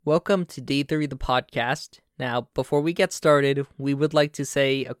Welcome to D3 the podcast. Now, before we get started, we would like to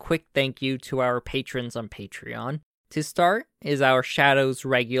say a quick thank you to our patrons on Patreon. To start is our Shadows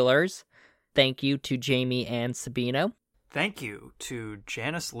regulars. Thank you to Jamie and Sabino. Thank you to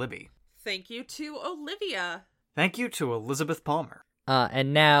Janice Libby. Thank you to Olivia. Thank you to Elizabeth Palmer.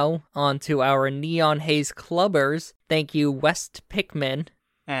 And now, on to our Neon Haze clubbers. Thank you, West Pickman.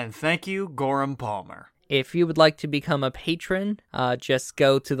 And thank you, Gorham Palmer. If you would like to become a patron, just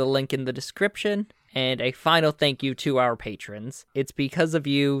go to the link in the description. And a final thank you to our patrons. It's because of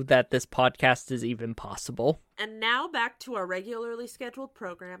you that this podcast is even possible. And now back to our regularly scheduled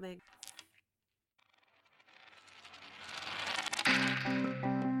programming.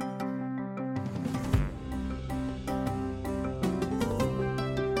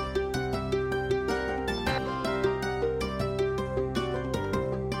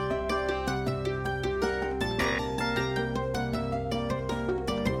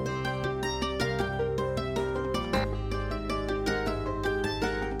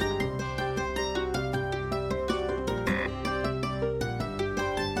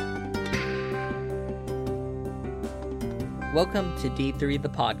 Welcome to D3 the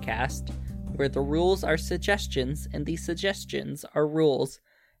podcast, where the rules are suggestions and the suggestions are rules.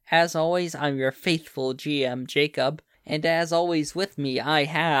 As always, I'm your faithful GM, Jacob, and as always with me, I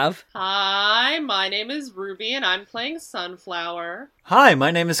have... Hi, my name is Ruby, and I'm playing Sunflower. Hi, my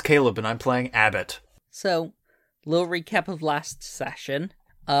name is Caleb, and I'm playing Abbott. So, little recap of last session.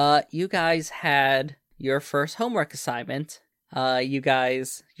 You guys had your first homework assignment.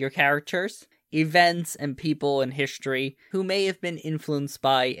 Your characters, events, and people in history who may have been influenced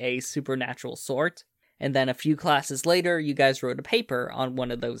by a supernatural sort. And then a few classes later, you guys wrote a paper on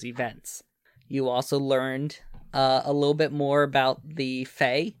one of those events. You also learned a little bit more about the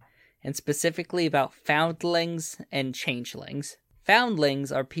Fae, and specifically about foundlings and changelings. Foundlings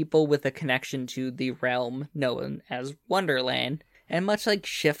are people with a connection to the realm known as Wonderland, and much like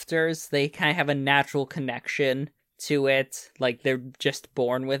shifters, they kind of have a natural connection to it, like they're just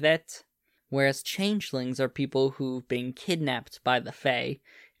born with it. Whereas changelings are people who've been kidnapped by the Fae,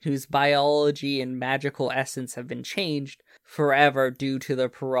 whose biology and magical essence have been changed forever due to their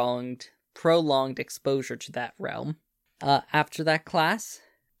prolonged exposure to that realm. After that class,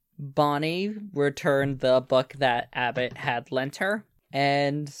 Bonnie returned the book that Abbott had lent her,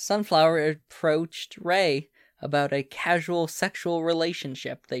 and Sunflower approached Ray about a casual sexual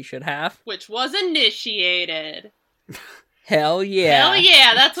relationship they should have. Which was initiated. Hell yeah. Hell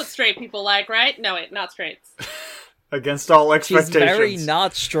yeah, that's what straight people like, right? No, wait, not straights. Against all expectations. She's very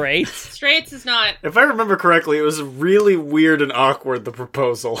not straight. Straights is not... If I remember correctly, it was really weird and awkward, the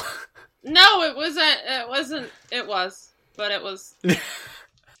proposal. No, it wasn't, it was. But it was...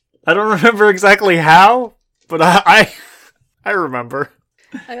 I don't remember exactly how, but I remember.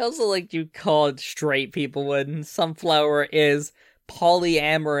 I also like you called straight people when Sunflower is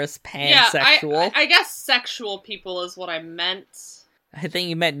polyamorous pansexual. Yeah, I guess sexual people is what I meant. I think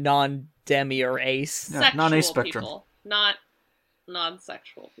you meant non-demi or ace. Yeah, non-ace spectrum. People, not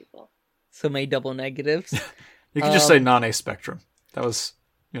non-sexual people. So many double negatives. You could just say non-ace spectrum. That was,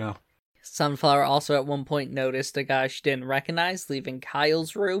 Sunflower also at one point noticed a guy she didn't recognize leaving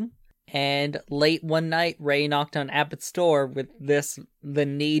Kyle's room. And late one night, Ray knocked on Abbott's door with the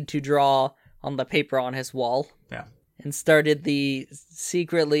need to draw on the paper on his wall. Yeah. And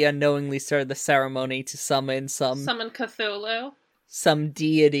secretly, unknowingly started the ceremony to summon Summon Cthulhu. Some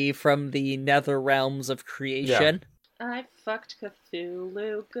deity from the nether realms of creation. Yeah. I fucked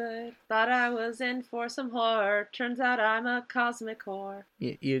Cthulhu good. Thought I was in for some horror. Turns out I'm a cosmic whore.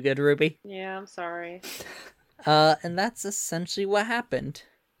 You good, Ruby? Yeah, I'm sorry. And that's essentially what happened.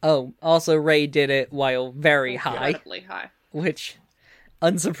 Oh, also Ray did it while very high. Incredibly high. Which,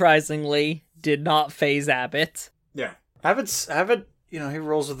 unsurprisingly, did not faze Abbott. Yeah. Abbott, he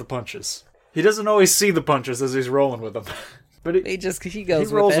rolls with the punches. He doesn't always see the punches as he's rolling with them. But he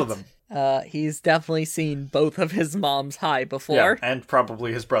goes rolls with it. With them. He's definitely seen both of his moms high before. Yeah, and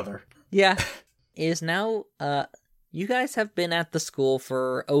probably his brother. Yeah. Is now, you guys have been at the school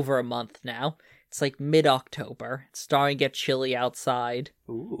for over a month now. It's like mid-October. It's starting to get chilly outside.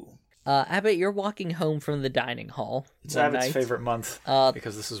 Ooh. Abbott, you're walking home from the dining hall. It's Abbott's favorite month,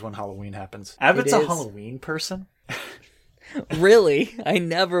 because this is when Halloween happens. Abbott's a Halloween person? Really? I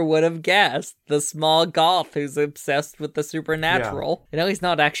never would have guessed. The small goth who's obsessed with the supernatural. Yeah. I know he's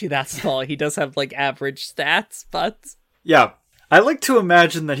not actually that small. He does have, average stats, but... Yeah. I like to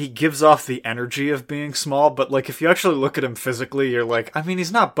imagine that he gives off the energy of being small, but, if you actually look at him physically, you're like,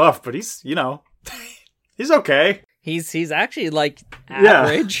 he's not buff, but he's, he's okay. He's actually like Yeah.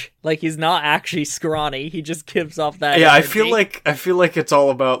 average. Like he's not actually scrawny. He just gives off that. Yeah, energy. I feel like it's all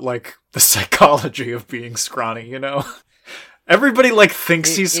about like the psychology of being scrawny, you know? Everybody like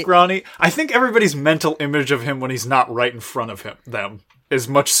thinks he's scrawny. I think everybody's mental image of him when he's not right in front of them is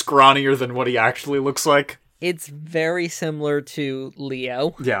much scrawnier than what he actually looks like. It's very similar to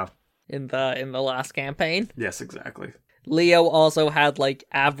Leo Yeah. in the last campaign. Yes, exactly. Leo also had like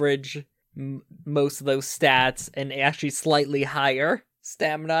average most of those stats and actually slightly higher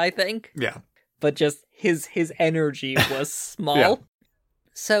stamina, I think. Yeah. But just his energy was small. Yeah.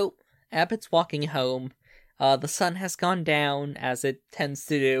 So Abbott's walking home. The sun has gone down, as it tends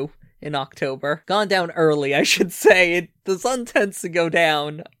to do in October. Gone down early, I should say. The sun tends to go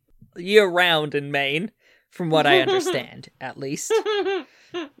down year-round in Maine, from what I understand, at least.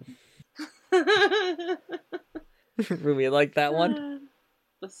 Ruby, like that one?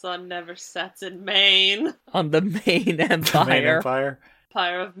 The sun never sets in Maine. On the Maine Empire. Maine Empire.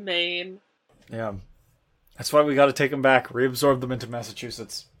 Empire of Maine. Yeah. That's why we gotta take them back. Reabsorb them into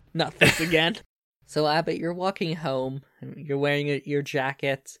Massachusetts. Not this again. So, Abbott, you're walking home. You're wearing your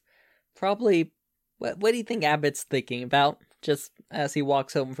jacket. Probably, what do you think Abbott's thinking about, just as he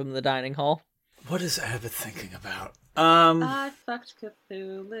walks home from the dining hall? What is Abbott thinking about? I fucked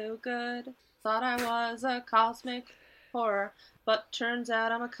Cthulhu good. Thought I was a cosmic horror, but turns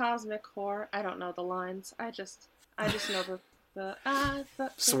out I'm a cosmic whore. I don't know the lines. I just know the I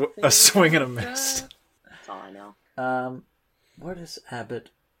fucked Cthulhu A swing and a miss. good. That's all I know. What is Abbott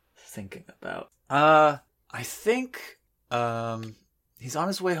thinking about? I think, he's on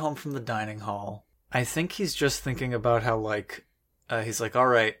his way home from the dining hall. I think he's just thinking about how, like, he's like,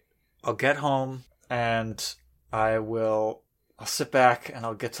 alright, I'll get home, and I'll sit back, and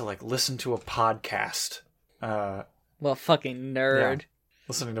I'll get to, like, listen to a podcast. Well, fucking nerd. Yeah.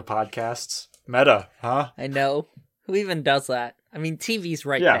 Listening to podcasts. Meta, huh? I know. Who even does that? I mean, TV's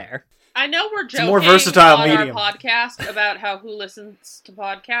right Yeah. there. I know we're a joking more versatile on medium. our podcast about how who listens to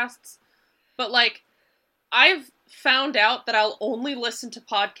podcasts, but like I've found out that I'll only listen to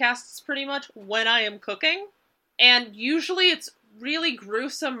podcasts pretty much when I am cooking, and usually it's really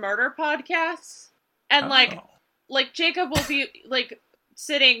gruesome murder podcasts. And like Jacob will be like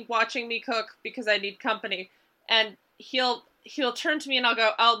sitting watching me cook because I need company, and he'll turn to me and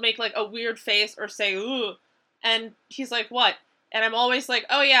I'll make like a weird face or say ooh, and he's like, what? And I'm always like,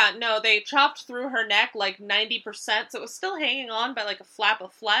 oh yeah, no, they chopped through her neck like 90%, so it was still hanging on by like a flap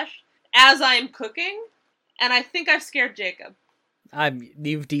of flesh as I'm cooking. And I think I've scared Jacob.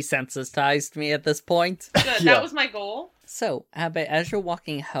 You've desensitized me at this point. Good, Yeah. that was my goal. So, Abbott, as you're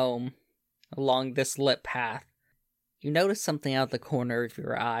walking home along this lit path, you notice something out the corner of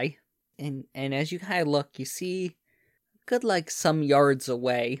your eye. And as you kind of look, you see, good like some yards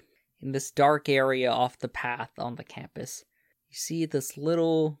away, in this dark area off the path on the campus, you see this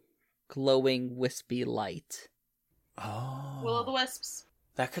little glowing wispy light. Oh. Will-o'-the-wisps.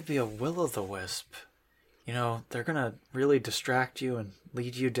 That could be a will-o'-the-wisp. You know, they're gonna really distract you and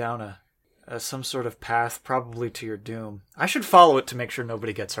lead you down a some sort of path, probably to your doom. I should follow it to make sure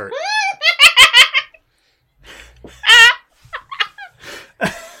nobody gets hurt.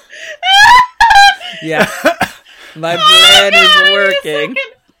 Yeah, my plan is working.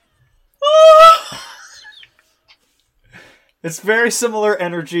 It's very similar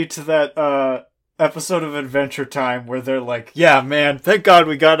energy to that episode of Adventure Time where they're like, yeah, man, thank God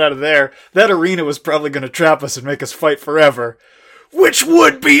we got out of there. That arena was probably going to trap us and make us fight forever. Which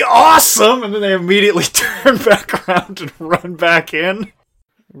would be awesome! And then they immediately turn back around and run back in.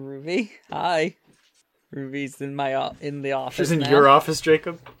 Ruby, hi. Ruby's in the office. She's in now. your office,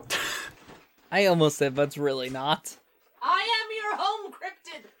 Jacob? I almost said, but it's really not. I am your home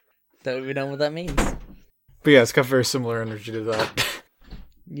cryptid. Don't even know what that means. But yeah, it's got very similar energy to that.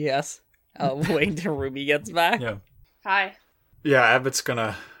 Yes. Oh, wait until Ruby gets back. Yeah. Hi. Yeah, Abbott's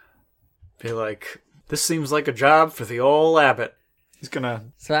gonna be like, this seems like a job for the old Abbott. He's gonna...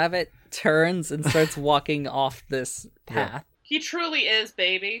 So Abbott turns and starts walking off this path. He truly is,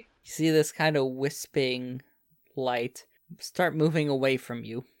 baby. You see this kind of wisping light start moving away from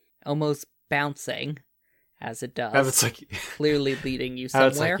you, almost bouncing as it does. Abbott's like... Clearly leading you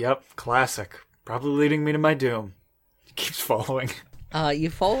Abbott's somewhere. like, yep, classic. Probably leading me to my doom. He keeps following. You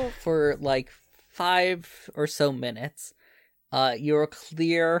follow for like 5 or so minutes. You're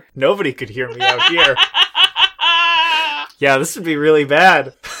clear. Nobody could hear me out here. Yeah, this would be really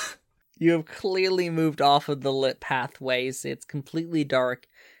bad. You have clearly moved off of the lit pathways. It's completely dark,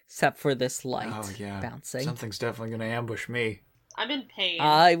 except for this light Oh, yeah. bouncing. Something's definitely gonna ambush me. I'm in pain.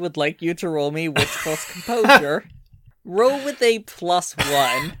 I would like you to roll me wits plus composure. Roll with a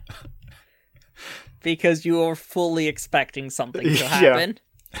 +1. because you were fully expecting something to Yeah. happen.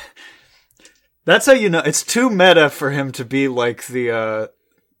 That's how you know it's too meta for him to be like the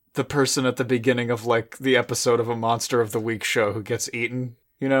person at the beginning of like the episode of a Monster of the Week show who gets eaten,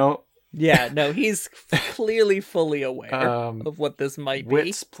 you know? Yeah, no, he's clearly fully aware Um, of what this might be.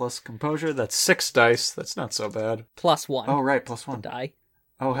 Wits plus composure, that's 6 dice. That's not so bad. Plus 1 Oh, right, plus 1. die.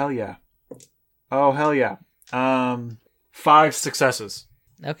 Oh, hell yeah. Oh, hell yeah. 5 successes.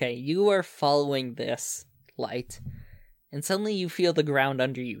 Okay, you are following this light, and suddenly you feel the ground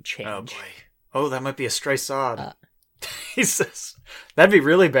under you change. Oh, boy. Oh, that might be a stray sod. Uh. He says, that'd be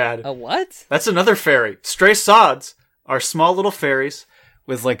really bad. A what? That's another fairy. Stray sods are small little fairies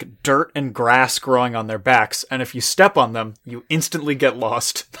with like dirt and grass growing on their backs, and if you step on them, you instantly get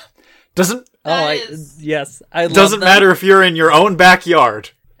lost. Doesn't Yes, I love doesn't them. matter if you're in your own backyard.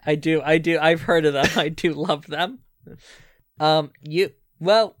 I do. I've heard of them. I do love them.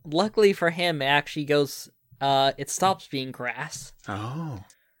 Luckily for him, it actually goes. It stops being grass, Oh.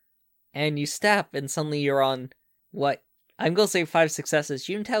 and you step, and suddenly you're on what I'm gonna say 5 successes.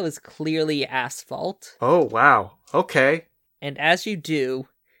 You can tell is clearly asphalt, Oh, wow. Okay. and as you do,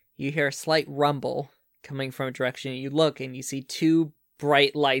 you hear a slight rumble coming from a direction. You look, and you see 2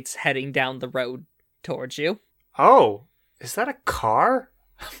 bright lights heading down the road towards you. Oh, is that a car?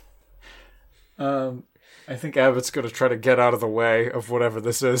 I think Abbott's gonna try to get out of the way of whatever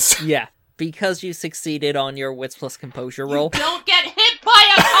this is. Yeah, because you succeeded on your wits plus composure roll. Don't get hit by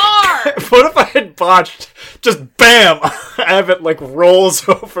a car! What if I had botched? Just BAM! Abbott like rolls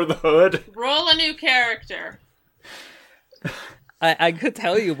over the hood. Roll a new character. I could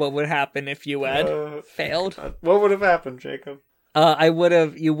tell you what would happen if you had failed. What would have happened, Jacob? You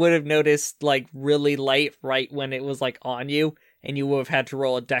would have noticed like really light right when it was like on you, and you would have had to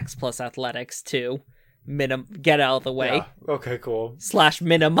roll a Dex plus Athletics to get out of the way Yeah. Okay, cool. /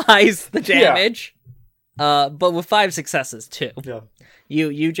 minimize the damage. But with 5 successes too. Yeah.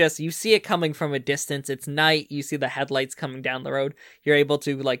 You see it coming from a distance. It's night. You see the headlights coming down the road. You're able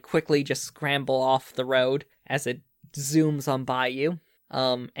to like quickly just scramble off the road as it zooms on by you.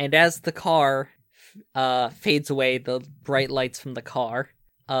 And as the car fades away, the bright lights from the car,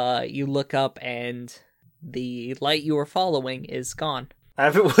 you look up and the light you were following is gone.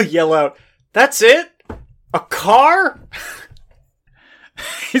 Abbott will yell out, "That's it? A car?"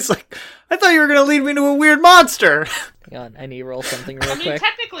 He's like, "I thought you were gonna lead me to a weird monster." Hang on, I need to roll something real I mean, quick.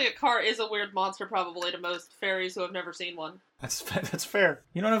 technically, a car is a weird monster, probably to most fairies who have never seen one. That's fair.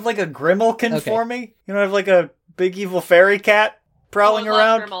 You don't have like a Grimmelkin Okay. for me? You don't have like a big evil fairy cat prowling Oh, I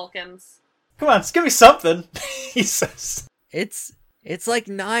around? love Grimulkins. Come on, just give me something. He says. It's like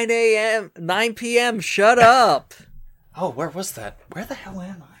 9 p.m. Shut up. Oh, where was that? Where the hell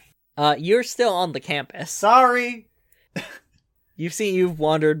am I? You're still on the campus. Sorry. You've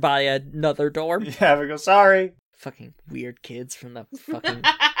wandered by another dorm. Yeah, we go, sorry. Fucking weird kids from the fucking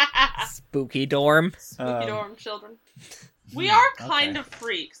spooky dorm. Spooky dorm children. We are kind okay. of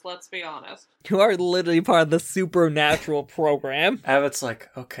freaks, let's be honest. You are literally part of the supernatural program. Abbott's like,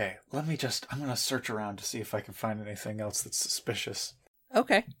 okay, I'm gonna search around to see if I can find anything else that's suspicious.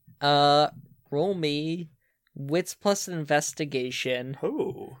 Okay. Roll me wits plus investigation.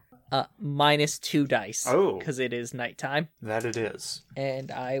 Oh. -2 dice. Oh. Because it is nighttime. That it is.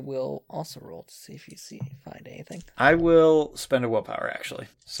 And I will also roll to see if you find anything. I will spend a willpower, actually.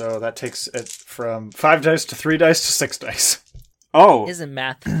 So that takes it from 5 dice to 3 dice to 6 dice. Oh. Isn't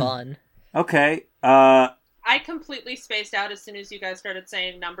math fun? Okay. I completely spaced out as soon as you guys started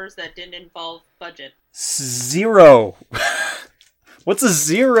saying numbers that didn't involve budget. 0. What's a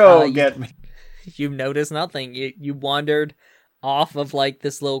 0 you- get me? You notice nothing. You wandered off of like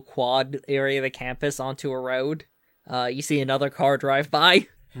this little quad area of the campus onto a road. You see another car drive by.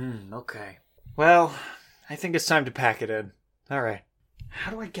 Okay. Well, I think it's time to pack it in. Alright. How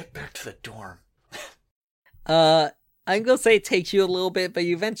do I get back to the dorm? I'm gonna say it takes you a little bit, but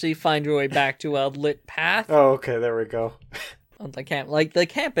you eventually find your way back to a lit path Oh, okay, there we go. on the camp. Like the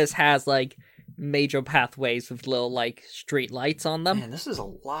campus has like major pathways with little like street lights on them. Man, this is a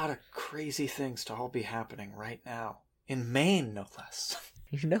lot of crazy things to all be happening right now. In Maine, no less.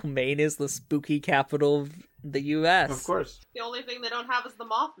 You know, Maine is the spooky capital of the U.S. Of course. The only thing they don't have is the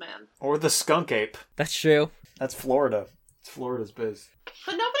Mothman. Or the skunk ape. That's true. That's Florida. It's Florida's biz.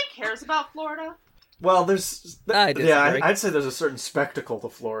 But nobody cares about Florida. Well, there's... I disagree. Yeah, I'd say there's a certain spectacle to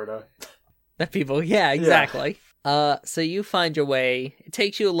Florida. That people, yeah, exactly. So you find your way. It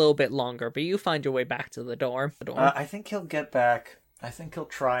takes you a little bit longer, but you find your way back to the dorm. I think he'll get back. I think he'll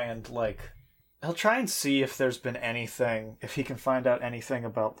try and, he'll try and see if there's been anything, if he can find out anything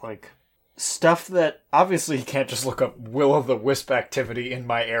about, stuff that, obviously he can't just look up Will-o'-the-Wisp activity in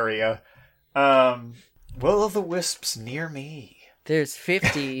my area, Will-o'-the-wisps near me. There's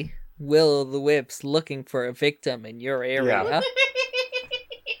 50 will-o'-the-wisps looking for a victim in your area.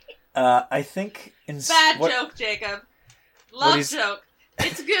 I think... Bad joke, Jacob. Love joke.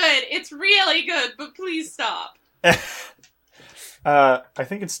 It's good. It's really good, but please stop. I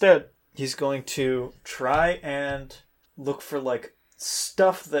think instead he's going to try and look for, like,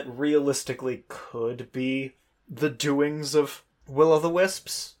 stuff that realistically could be the doings of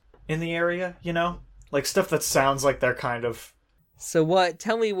will-o'-the-wisps in the area, you know? Like, stuff that sounds like they're kind of... So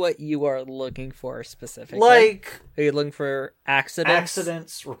tell me what you are looking for specifically. Like... Are you looking for accidents?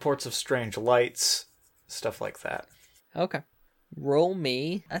 Accidents, reports of strange lights, stuff like that. Okay. Roll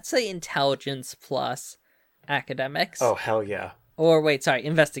me, I'd say intelligence plus academics. Oh, hell yeah. Or wait, sorry,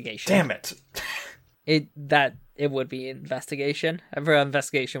 investigation. Damn it. It would be investigation. I forgot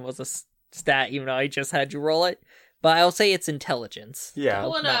investigation was a stat, even though I just had you roll it. But I'll say it's intelligence. Yeah.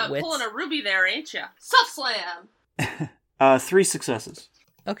 Pulling a Ruby there, ain't ya? Soft slam! 3 successes.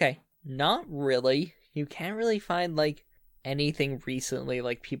 Okay, not really. You can't really find, like, anything recently,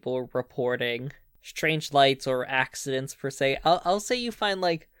 like people reporting strange lights or accidents per se. I'll say you find,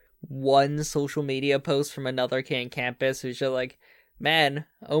 like, one social media post from another kid on campus who's just like, man,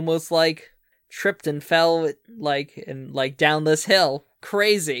 almost, like, tripped and fell, like, down this hill.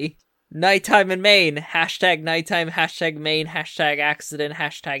 Crazy. Nighttime in Maine. Hashtag nighttime, hashtag Maine, hashtag accident,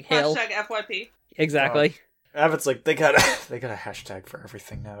 hashtag hill. Hashtag FYP. Exactly. Abbott's like, they got a hashtag for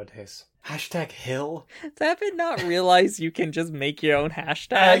everything nowadays. Hashtag hill? Does Abbott not realize you can just make your own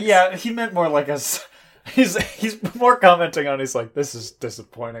hashtags? Yeah, he meant more like he's more commenting on, he's like, this is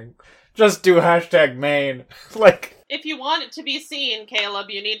disappointing. Just do hashtag Maine. Like... If you want it to be seen, Caleb,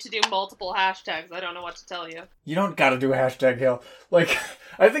 you need to do multiple hashtags. I don't know what to tell you. You don't gotta do hashtag hill. Like,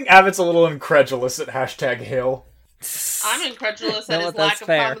 I think Abbott's a little incredulous at hashtag hill. I'm incredulous No, at his that's lack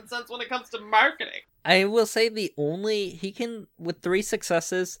fair. of common sense when it comes to marketing. I will say he can, with 3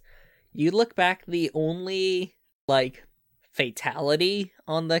 successes, you look back, the only, like, fatality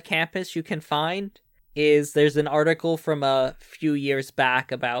on the campus you can find is there's an article from a few years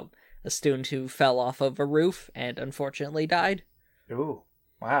back about a student who fell off of a roof and unfortunately died. Ooh,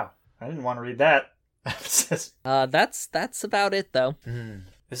 wow. I didn't want to read that. That's about it, though.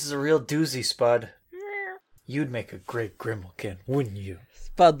 This is a real doozy, Spud. You'd make a great Grimmelkin, wouldn't you?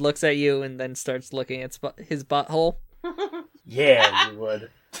 Spud looks at you and then starts looking at his butthole. Yeah, you would.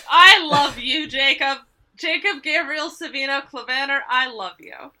 I love you, Jacob. Jacob Gabriel Savino Clavanner, I love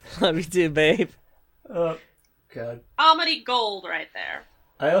you. Love you too, babe. Oh, God. Amity gold right there.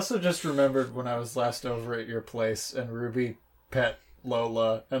 I also just remembered when I was last over at your place and Ruby pet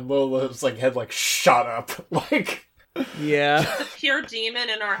Lola, and Lola's head shot up. Yeah. The pure demon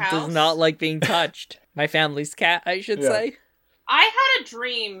in our house. Does not like being touched. My family's cat, I should say. I had a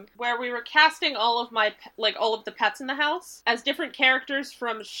dream where we were casting all of the pets in the house as different characters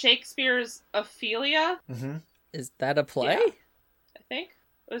from Shakespeare's Ophelia. Mm-hmm. Is that a play? Yeah. I think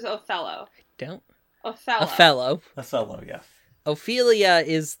it was Othello. Othello, yeah. Ophelia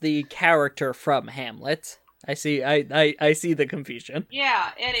is the character from Hamlet. I see. I see the confusion. Yeah,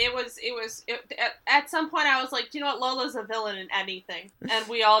 and it was at some point I was like, do you know what? Lola's a villain in anything, and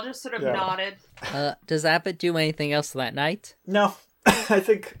we all just sort of nodded. Does Abbott do anything else that night? No, I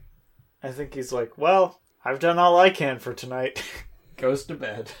think he's like, well, I've done all I can for tonight. Goes to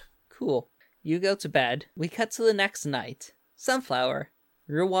bed. Cool. You go to bed. We cut to the next night. Sunflower,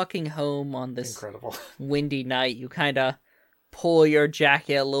 you're walking home on this incredible windy night. You kind of pull your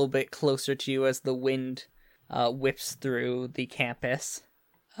jacket a little bit closer to you as the wind whips through the campus.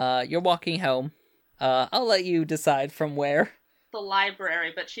 You're walking home. I'll let you decide from where. The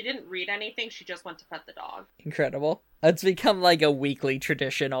library, but she didn't read anything. She just went to pet the dog. Incredible. It's become like a weekly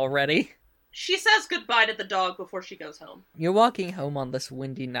tradition already. She says goodbye to the dog before she goes home. You're walking home on this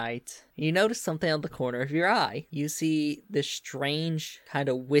windy night. You notice something on the corner of your eye. You see this strange, kind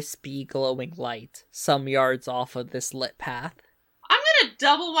of wispy, glowing light some yards off of this lit path. I'm gonna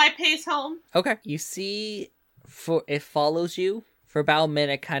double my pace home. Okay. You see it follows you for about a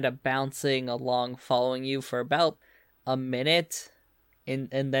minute, kind of bouncing along, following you for about a minute, and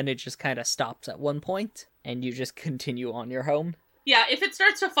then it just kind of stops at one point, and you just continue on your home. Yeah, if it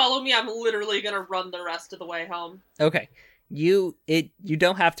starts to follow me, I'm literally gonna run the rest of the way home. Okay. You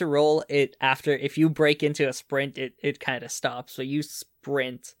don't have to roll it after. If you break into a sprint, it kind of stops. So you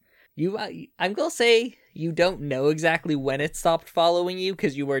sprint. I'm gonna say you don't know exactly when it stopped following you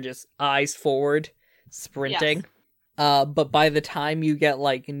because you were just eyes forward sprinting. Yes. But by the time you get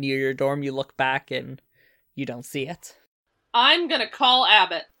near your dorm, you look back and you don't see it. I'm gonna call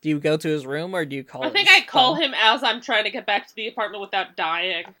Abbott. Do you go to his room or do you call him? I think I call him as I'm trying to get back to the apartment without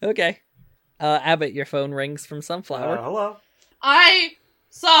dying. Okay. Abbott, your phone rings from Sunflower. Hello? I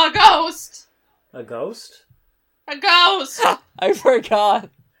saw a ghost. A ghost? A ghost. I forgot.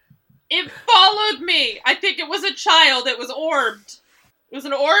 It followed me. I think it was a child. It was orbed. It was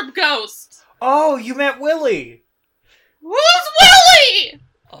an orb ghost. Oh, you meant Willy! Who's Willy?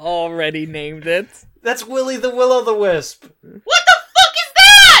 Already named it. That's Willy the Will-o'-the-Wisp. What the fuck is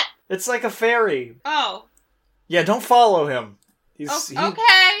that? It's like a fairy. Oh. Yeah, don't follow him.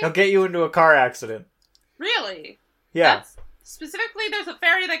 Okay. He'll get you into a car accident. Really? Yeah. Specifically, there's a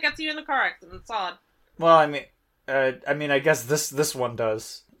fairy that gets you in the car accident. It's odd. Well, I guess this one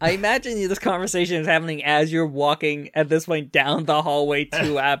does. I imagine this conversation is happening as you're walking at this point down the hallway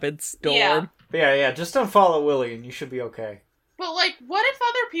to Abbott's dorm. Yeah. Yeah, just don't follow Willy and you should be okay. But, like, what if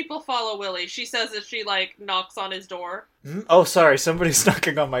other people follow Willy? She says as she, like, knocks on his door. Oh, sorry, somebody's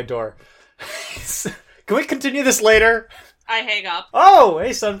knocking on my door. Can we continue this later? I hang up. Oh,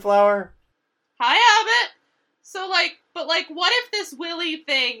 hey, Sunflower. Hi, Abbott. So, like, but, like, what if this Willy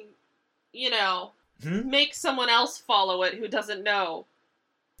thing, makes someone else follow it who doesn't know?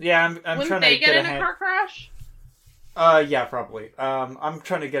 Yeah, I'm Wouldn't trying they to get in a car crash? Yeah, probably. I'm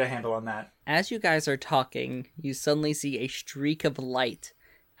trying to get a handle on that. As you guys are talking, you suddenly see a streak of light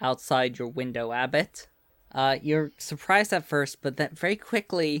outside your window, Abbott. You're surprised at first, but then very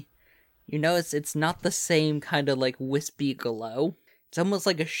quickly, you notice it's not the same kind of, like, wispy glow. It's almost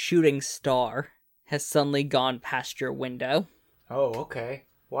like a shooting star has suddenly gone past your window. Oh, okay.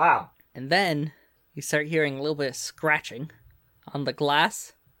 Wow. And then, you start hearing a little bit of scratching on the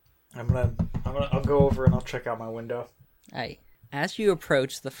glass. I'll go over and I'll check out my window. Aye. As you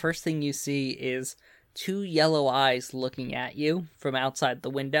approach, the first thing you see is two yellow eyes looking at you from outside the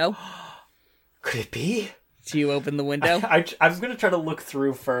window. Could it be? Do you open the window? I'm gonna try to look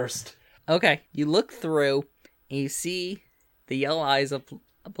through first. Okay, you look through, and you see the yellow eyes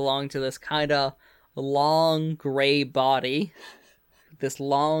belong to this kind of long gray body, this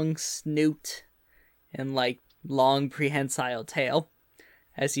long snoot, and, like, long prehensile tail.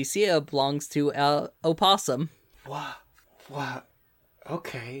 As you see, it belongs to a opossum. What?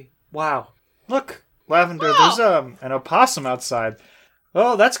 Okay. Wow. Look, Lavender, Whoa. there's an opossum outside.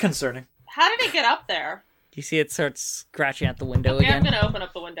 Oh, that's concerning. How did it get up there? You see it starts scratching at the window Okay, I'm again. gonna open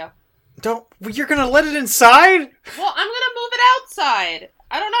up the window. You're gonna let it inside? Well, I'm gonna move it outside.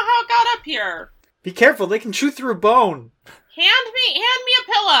 I don't know how it got up here. Be careful, they can chew through a bone. Hand me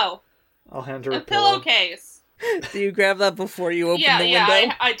a pillow. I'll hand her A a pillow. pillowcase. Do you grab that before you open the window?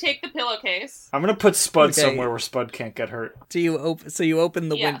 Yeah, I take the pillowcase. I'm gonna put Spud Okay. somewhere where Spud can't get hurt. So you open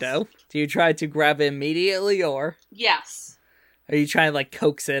the Yes. window. Do you try to grab it immediately, or Yes. are you trying to, like,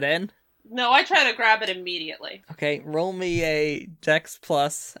 coax it in? No, I try to grab it immediately. Okay, roll me a Dex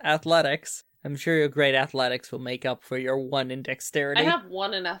plus Athletics. I'm sure your great athletics will make up for your 1 in dexterity. I have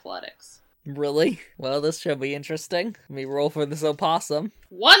 1 in athletics. Really? Well, this should be interesting. Let me roll for this opossum.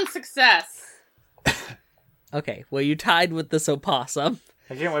 1 success. Okay, well, you tied with this opossum.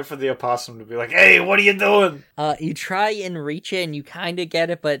 I can't wait for the opossum to be like, "Hey, what are you doing?" You try and reach it, and you kind of get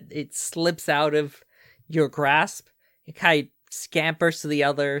it, but it slips out of your grasp. It kind of scampers to the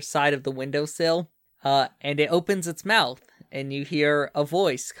other side of the windowsill, and it opens its mouth, and you hear a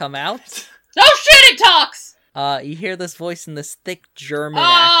voice come out. Oh shit, it talks! You hear this voice in this thick German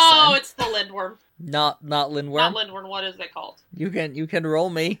Oh, accent. it's the Lindworm. Not Lindworm. Not Lindworm, what is it called? You can roll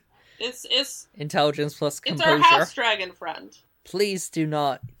me It's intelligence plus our composure. house dragon friend. Please do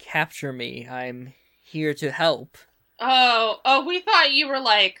not capture me. I'm here to help. Oh, we thought you were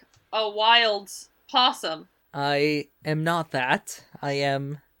like a wild possum. I am not that. I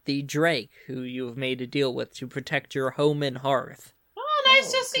am the Drake who you have made a deal with to protect your home and hearth. Oh,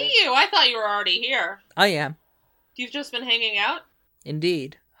 nice to see you. I thought you were already here. I am. You've just been hanging out?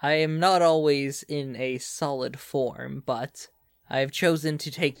 Indeed. I am not always in a solid form, but I have chosen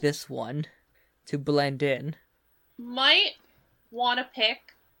to take this one to blend in. Might want to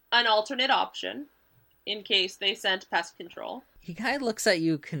pick an alternate option in case they sent pest control. He kind of looks at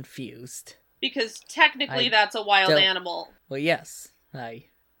you confused. Because technically I that's a wild don't- animal. Well, yes,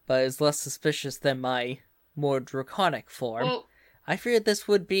 but is less suspicious than my more draconic form. Well, I feared this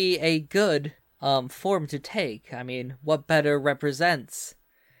would be a good form to take. I mean, what better represents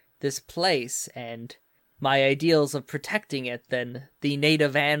this place and my ideals of protecting it than the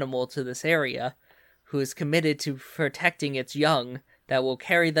native animal to this area, who is committed to protecting its young, that will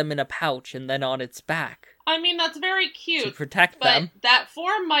carry them in a pouch and then on its back I mean, that's very to cute. protect But them. that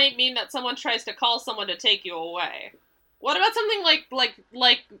form might mean that someone tries to call someone to take you away. What about something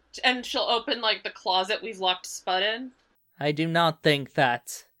like, and she'll open, like, the closet we've locked Spud in? I do not think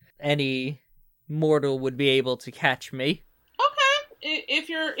that any mortal would be able to catch me. Okay. if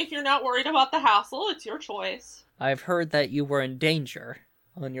you're not worried about the hassle, it's your choice. I've heard that you were in danger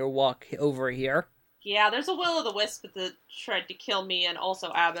on your walk over here. Yeah, there's a will-o'-the-wisp that tried to kill me and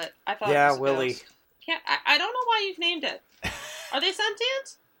also Abbott. I thought Yeah, it was a Willy. ghost. I don't know why you've named it. Are they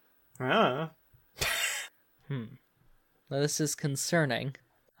sentient? Now, this is concerning.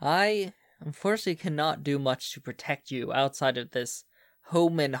 I, unfortunately, cannot do much to protect you outside of this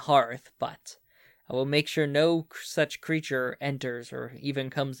home and hearth, but I will make sure no such creature enters or even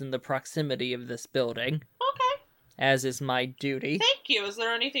comes in the proximity of this building, Okay. as is my duty. Thank you. Is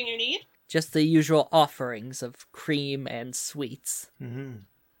there anything you need? Just the usual offerings of cream and sweets. Mm-hmm.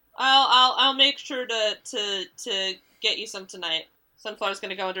 I'll make sure to get you some tonight. Sunflower's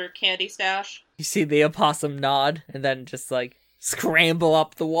gonna go under her candy stash. You see the opossum nod, and then just, scramble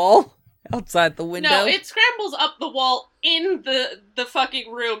up the wall outside the window. No, it scrambles up the wall in the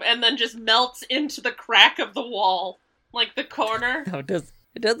fucking room and then just melts into the crack of the wall. Like the corner. No,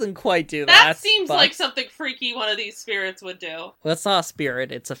 it doesn't quite do That that. seems but- like something freaky one of these spirits would do. Well, it's not a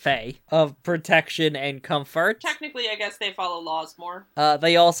spirit, it's a fae. Of protection and comfort. Technically, I guess they follow laws more.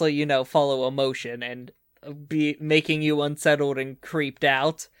 They also, follow emotion, and be making you unsettled and creeped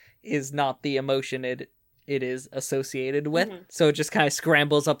out is not the emotion it is associated with. Mhm. So it just kind of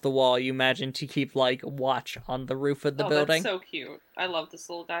scrambles up the wall, you imagine, to keep, watch on the roof of the building. That's so cute. I love this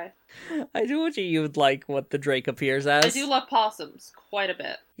little guy. I do what you would like what the Drake appears as. I do love possums quite a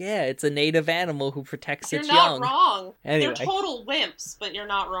bit. Yeah, it's a native animal who protects You're its not young. wrong. Anyway. They're total wimps, but you're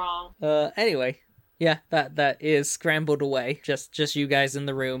not wrong. Anyway. Yeah, that is scrambled away. Just you guys in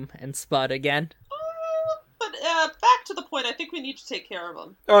the room and Spud again. But back to the point, I think we need to take care of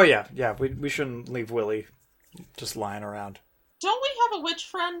them. Oh, yeah. We shouldn't leave Willy just lying around. Don't we have a witch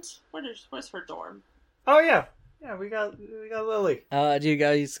friend? Where's her dorm? Oh, yeah. Yeah, we got Lily. Do you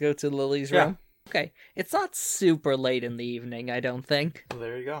guys go to Lily's Yeah. room? Okay. It's not super late in the evening, I don't think. Well,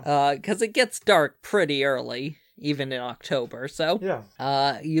 there you go. Because it gets dark pretty early, even in October, so.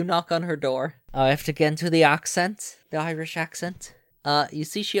 Yeah. You knock on her door. I have to get into the accent, the Irish accent. You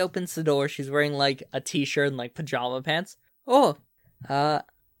see she opens the door, she's wearing, a t-shirt and, pajama pants. Oh, how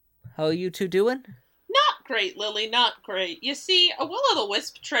are you two doing? Not great, Lily, not great. You see, a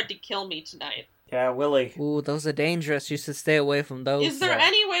will-o'-the-wisp tried to kill me tonight. Yeah, Willy. Ooh, those are dangerous, you should stay away from those. Is there yeah.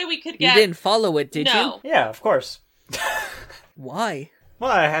 any way we could You get... didn't follow it, did No. Yeah, of course. you? Why?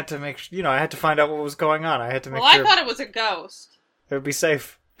 Well, I had to I had to find out what was going on. I had to make Well, sure I thought it was a ghost. it would be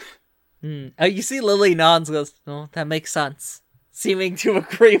safe. Oh, you see Lily nods and goes, oh, that makes sense. Seeming to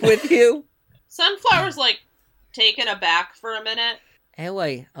agree with you. Sunflower's, taken aback for a minute.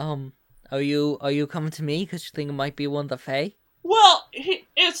 Anyway, are you coming to me because you think it might be one of the Fae? Well,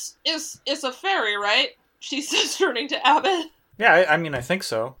 it's a fairy, right? She says, turning to Abbott. Yeah, I mean, I think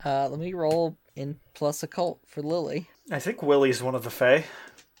so. Let me roll in plus occult for Lily. I think Willy's one of the Fae.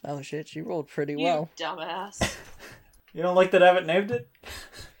 Oh shit, she rolled pretty You well. dumbass. You don't like that Abbott named it?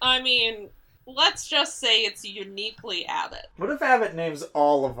 I mean, let's just say it's uniquely Abbott. What if Abbott names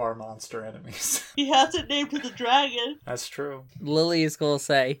all of our monster enemies? He hasn't named the dragon. That's true. Lily is gonna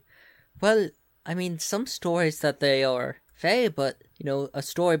say, well, I mean, some stories that they are Fae, but, a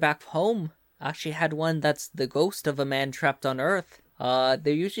story back home actually had one that's the ghost of a man trapped on Earth.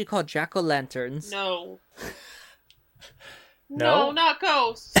 They're usually called jack-o'-lanterns. No. No? No, not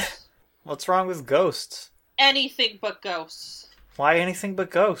ghosts. What's wrong with ghosts? Anything but ghosts. Why anything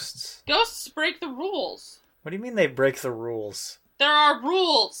but ghosts? Ghosts break the rules. What do you mean they break the rules? There are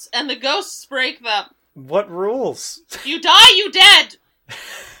rules, and the ghosts break them. What rules? You die, you dead!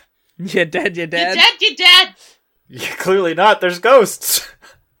 You're dead, you're dead. You dead! Yeah, clearly not. There's ghosts.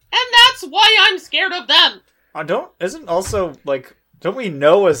 And that's why I'm scared of them! Don't we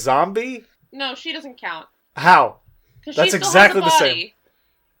know a zombie? No, she doesn't count. How? 'Cause That's she still exactly the has a same.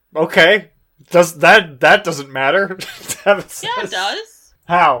 body. Okay. That doesn't matter? Yeah, it does.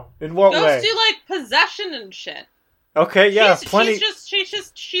 How? In what Ghosts way? do, possession and shit. Okay, yeah, She's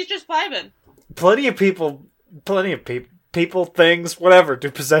just vibing. plenty of people, things, whatever,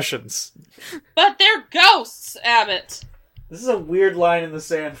 do possessions. But they're ghosts, Abbott. This is a weird line in the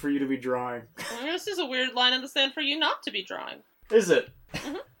sand for you to be drawing. This is a weird line in the sand for you not to be drawing. Is it?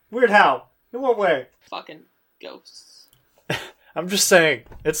 Mhm. Weird how? In what way? Fucking ghosts. I'm just saying,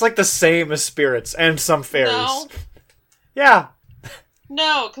 it's like the same as spirits and some fairies. No. Yeah.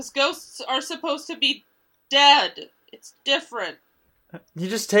 No, because ghosts are supposed to be dead. It's different. You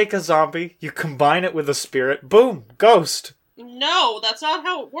just take a zombie, you combine it with a spirit, boom, ghost. No, that's not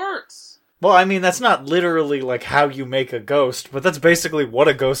how it works. Well, I mean, that's not literally like how you make a ghost, but that's basically what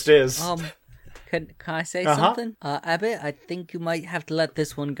a ghost is. Can I say Uh-huh. something? Abbott, I think you might have to let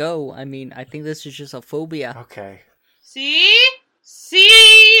this one go. I mean, I think this is just a phobia. Okay. See?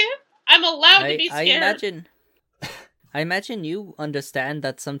 I'm allowed to be I scared. imagine you understand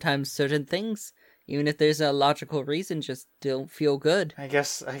that sometimes certain things, even if there's a logical reason, just don't feel good. I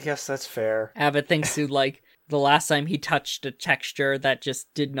guess that's fair. Abbott thinks to, like, the last time he touched a texture that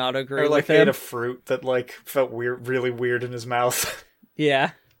just did not agree Or like with him. ate a fruit that like felt weird, really weird in his mouth.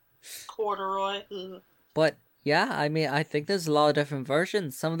 Yeah. Corduroy. Ugh. But yeah, I mean, I think there's a lot of different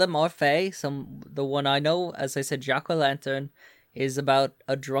versions. Some of them are fae. The one I know, as I said, Jack-o'-lantern, is about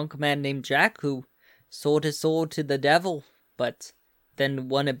a drunk man named Jack who sold his soul to the devil, but then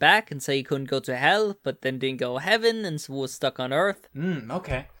won it back and said he couldn't go to hell, but then didn't go to heaven and was stuck on Earth.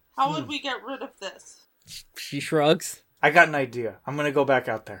 Okay. How would we get rid of this? She shrugs. I got an idea. I'm gonna go back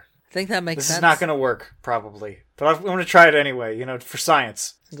out there. I think that makes This sense. is not gonna work, probably. But I'm gonna try it anyway, for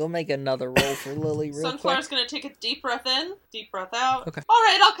science. Go make another roll for Lily real Sunflower's quick. gonna take a deep breath in, deep breath out. Okay.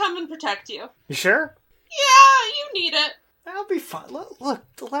 Alright, I'll come and protect you. You sure? Yeah, you need it. That'll be fun.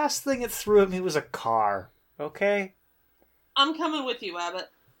 Look, the last thing it threw at me was a car. Okay? I'm coming with you, Abbott.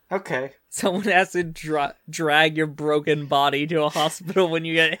 Okay. Someone has to drag your broken body to a hospital when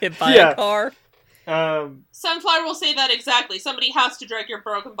you get hit by Yeah. a car. Sunflower will say that exactly. Somebody has to drag your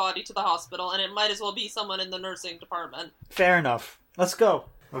broken body to the hospital, and it might as well be someone in the nursing department. Fair enough. Let's go.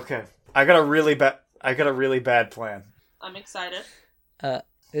 Okay. I got a really bad plan. I'm excited.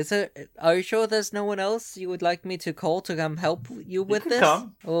 Are you sure there's no one else you would like me to call to come help you with can this?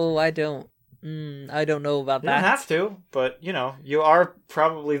 come. Oh, I don't know about You that. don't have to, but, you are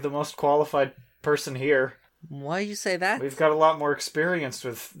probably the most qualified person here. Why you say that? We've got a lot more experience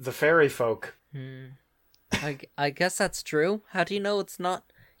with the fairy folk. I guess that's true. How do you know it's not,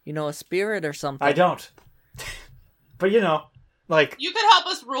 a spirit or something? I don't. But, like, You could help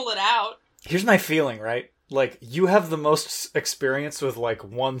us rule it out. here's my feeling, right? Like, you have the most experience with, like,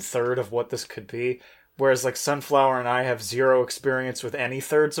 1/3 of what this could be, whereas, like, Sunflower and I have 0 experience with any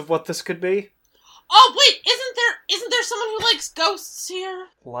thirds of what this could be. Oh wait, isn't there someone who likes ghosts here?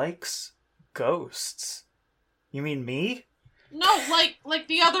 Likes ghosts. You mean me? No, like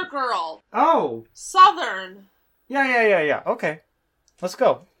the other girl. Oh! Southern. Yeah. Okay. Let's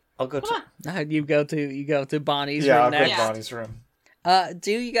go. I'll go Come to... on. You go to Bonnie's Yeah, I'll room go to next. Bonnie's room.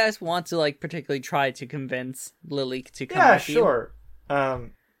 Do you guys want to, like, particularly try to convince Lily to come Yeah, with you? sure.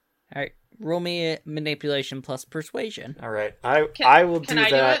 Alright, roll me manipulation plus persuasion. Alright. I will do Can I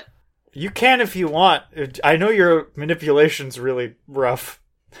that. do it? You can if you want. I know your manipulation's really rough.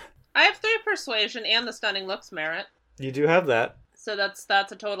 I have 3 persuasion and the stunning looks merit. You do have that. So that's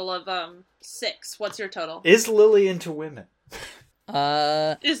a total of 6. What's your total? Is Lily into women?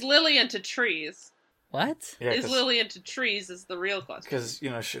 Is Lily into trees? What? Yeah, Is Lily into trees is the real question. because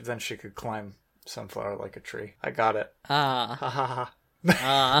then she could climb Sunflower like a tree. I got it. Ah. Ha ha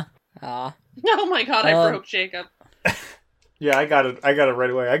ha. Ah. Oh my god, I broke Jacob. Yeah, I got it. I got it right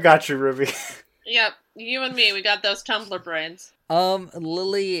away. I got you, Ruby. Yep, you and me, we got those Tumblr brains.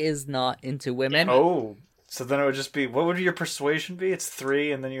 Lily is not into women. Oh, so then it would just be, what would your persuasion be? It's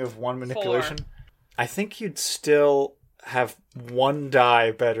 3, and then you have 1 manipulation. 4. I think you'd still have 1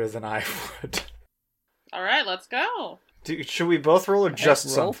 die better than I would. Alright, let's go. Should we both roll or just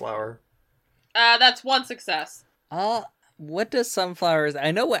roll. Sunflower? That's 1 success. What does Sunflower... I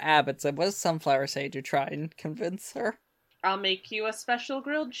know what Abbott said. What does Sunflower say to try and convince her? I'll make you a special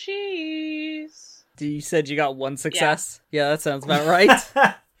grilled cheese. You said you got 1 success? Yeah, that sounds about right.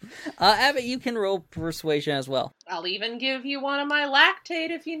 Abbott, you can roll persuasion as well. I'll even give you one of my lactate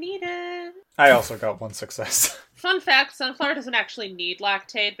if you need it. I also got 1 success. Fun fact, Sunflower doesn't actually need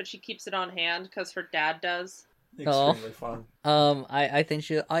lactate, but she keeps it on hand because her dad does. Extremely fun. I think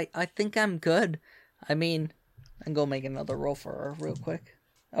I think I'm good. I mean, I'm gonna make another roll for her real quick.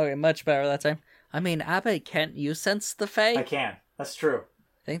 Okay, much better that time. I mean, Abbott, can't you sense the Fae? I can. That's true.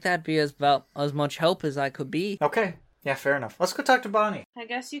 I think that'd be about as much help as I could be. Okay. Yeah, fair enough. Let's go talk to Bonnie. I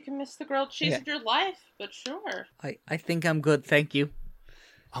guess you can miss the grilled cheese Yeah. of your life, but sure. I think I'm good, thank you.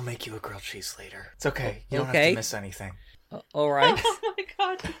 I'll make you a grilled cheese later. It's okay. You don't have Okay. to miss anything. Alright. Oh my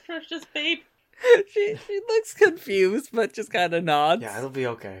god, you precious babe. she looks confused, but just kind of nods. Yeah, it'll be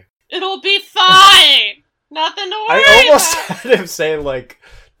okay. It'll be fine! Nothing to worry I almost about! had him say, like,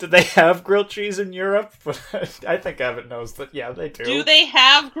 do they have grilled cheese in Europe? But I think Abbott knows that, yeah, they do. Do they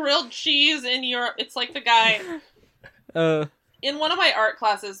have grilled cheese in Europe? It's like the guy... In one of my art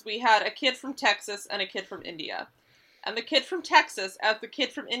classes, we had a kid from Texas and a kid from India. And the kid from Texas asked the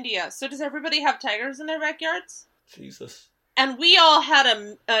kid from India, so does everybody have tigers in their backyards? Jesus. And we all had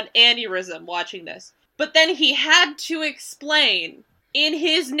an aneurysm watching this. But then he had to explain, in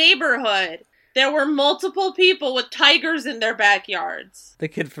his neighborhood, there were multiple people with tigers in their backyards. The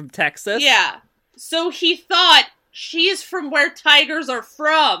kid from Texas? Yeah. So he thought She's from where tigers are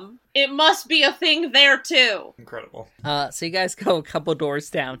from. It must be a thing there too. Incredible. So you guys go a couple doors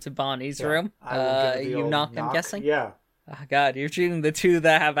down to Bonnie's room. I will give it the You old knock, I'm guessing? Yeah. Oh god, you're shooting the two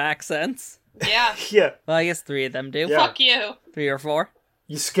that have accents. Yeah. Yeah. Well, I guess 3 of them do. Yeah. Fuck you. 3 or 4.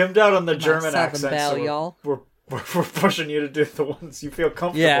 You skimmed out on the Come on, German Southern accent, Belle, so y'all. we're pushing you to do the ones you feel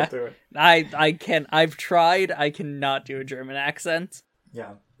comfortable Yeah. doing. I can. I've tried. I cannot do a German accent.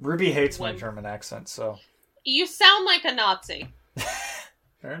 Yeah. Ruby hates my When- German accent, so You sound like a Nazi.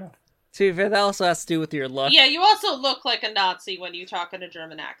 fair enough. To be fair, that also has to do with your look. Yeah, you also look like a Nazi when you talk in a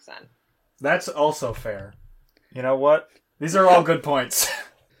German accent. That's also fair. You know what? These are all good points.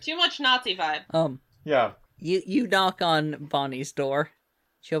 Too much Nazi vibe. Yeah. You knock on Bonnie's door.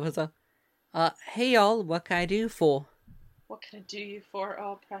 She opens up. Hey y'all, what can I do for? What can I do you for?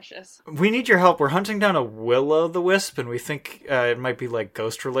 Oh, precious. We need your help. We're hunting down a will-o'-the-wisp, and we think it might be, like,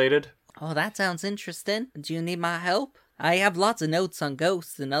 ghost-related. Oh, that sounds interesting. Do you need my help? I have lots of notes on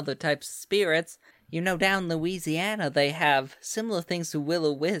ghosts and other types of spirits. You know, down in Louisiana, they have similar things to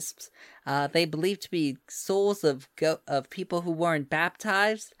will-o'-wisps. They believe to be souls of people who weren't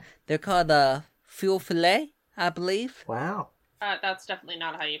baptized. They're called feu follet, I believe. Wow. That's definitely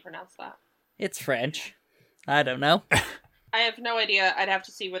not how you pronounce that. It's French. I don't know. I have no idea. I'd have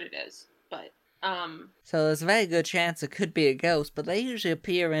to see what it is. But, So there's a very good chance it could be a ghost, but they usually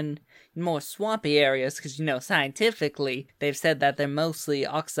appear in more swampy areas because, you know, scientifically, they've said that they're mostly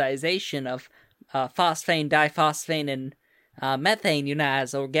oxidization of phosphane, diphosphane, and methane, you know,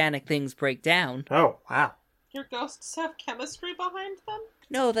 as organic things break down. Oh, wow. your ghosts have chemistry behind them?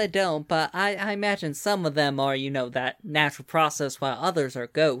 No, they don't, but I imagine some of them are, you know, that natural process while others are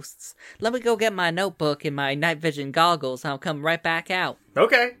ghosts. Let me go get my notebook and my night vision goggles, and I'll come right back out.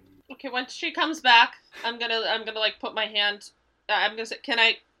 Okay. Okay, once she comes back, I'm gonna like put my hand. I'm gonna say, can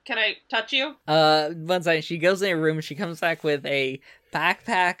I touch you? One second, she goes in her room, she comes back with a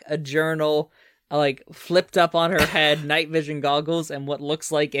backpack, a journal, like, flipped up on her head, night vision goggles, and what looks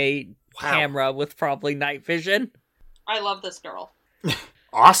like a camera with probably night vision. I love this girl.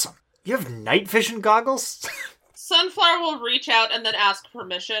 Awesome. You have night vision goggles? Sunflower will reach out and then ask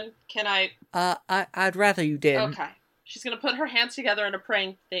permission. Can I? I'd rather you didn't. Okay. She's gonna put her hands together in a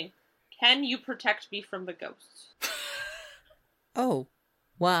praying thing. Can you protect me from the ghosts? Oh,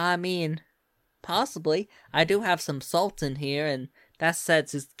 well, I mean, possibly. I do have some salt in here, and that's said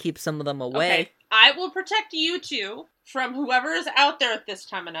to keep some of them away. Okay. I will protect you two from whoever is out there at this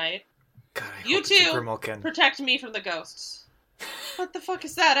time of night. God, I You hope it's a two Grimmelkin. protect me from the ghosts. What the fuck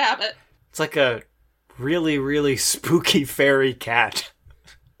is that, Abbott? It's like a really, really spooky fairy cat.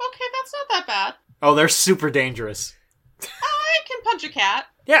 Okay, that's not that bad. Oh, they're super dangerous. I can punch a cat.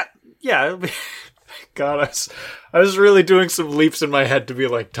 Yeah, it'll be... God, I was really doing some leaps in my head to be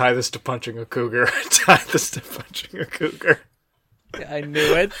like, tie this to punching a cougar. Tie this to punching a cougar. I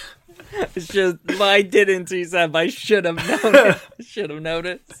knew it. It's just, well, I didn't, he said, I should have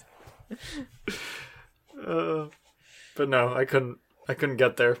noticed. But no, I couldn't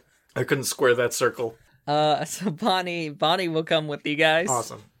get there. I couldn't square that circle. So Bonnie will come with you guys.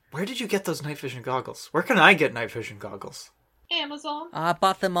 Awesome. Where did you get those night vision goggles? Where can I get night vision goggles? Amazon. I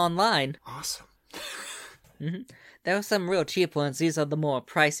bought them online. Awesome. There are some real cheap ones. These are the more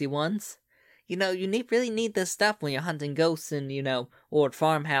pricey ones. You know, you really need this stuff when you're hunting ghosts in, you know, old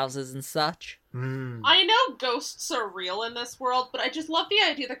farmhouses and such. I know ghosts are real in this world, but I just love the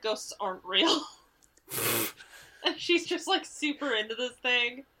idea that ghosts aren't real. And she's just like super into this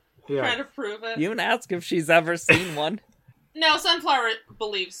thing, trying to prove it. You can ask if she's ever seen one. No, Sunflower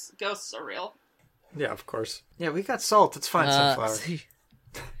believes ghosts are real. Yeah, of course. Yeah, we got salt. It's fine, Sunflower.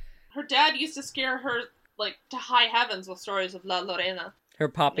 Her dad used to scare her like to high heavens with stories of La Lorena, Her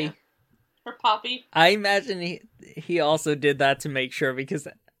poppy. Yeah. her poppy. I imagine he also did that to make sure, because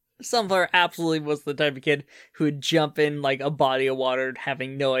Sunflower absolutely was the type of kid who would jump in like a body of water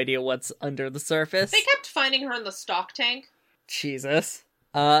having no idea what's under the surface. They kept finding her in the stock tank. Jesus.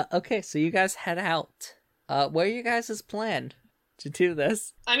 Okay, so you guys head out. What are you guys' plan to do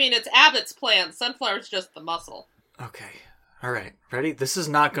this? I mean, it's Abbott's plan. Sunflower's just the muscle. Okay. All right. Ready? This is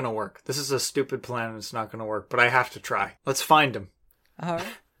not going to work. This is a stupid plan and it's not going to work, but I have to try. Let's find him. Alright.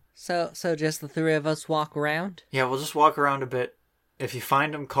 So just the three of us walk around? Yeah, we'll just walk around a bit. If you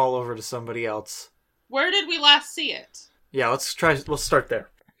find him, call over to somebody else. Where did we last see it? Yeah, let's start there.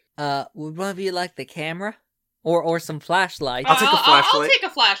 Would one of you like the camera? Or some flashlight? I'll take a I'll flashlight. take a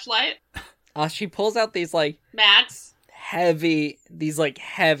flashlight. She pulls out these Max. heavy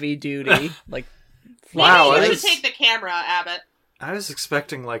duty, like, Wow, Maybe that you is- should take the camera, Abbott. I was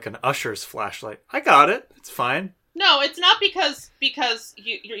expecting like an usher's flashlight. I got it. It's fine. No, it's not because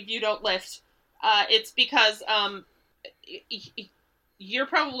you don't lift. It's because you're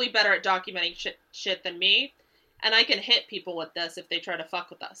probably better at documenting shit than me, and I can hit people with this if they try to fuck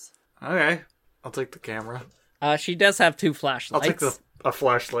with us. Okay. I'll take the camera. She does have 2 flashlights. I'll take a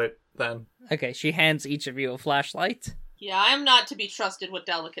flashlight then. Okay, she hands each of you a flashlight. Yeah, I am not to be trusted with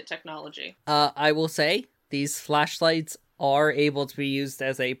delicate technology. I will say, these flashlights are able to be used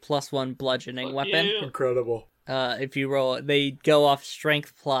as a +1 bludgeoning weapon. Yeah. Incredible. If you roll, they go off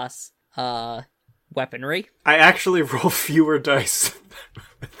strength plus weaponry. I actually roll fewer dice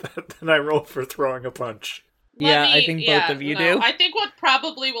with that than I roll for throwing a punch. I think both of you do. I think what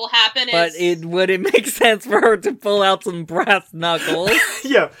probably will happen But is... would it make sense for her to pull out some brass knuckles?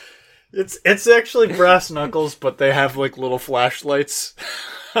 Yeah. It's actually brass knuckles, but they have like little flashlights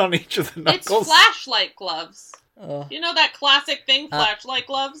on each of the knuckles. It's flashlight gloves. Uh, You know that classic thing, flashlight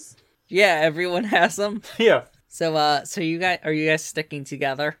gloves? yeah, everyone has them. Yeah. So are you guys sticking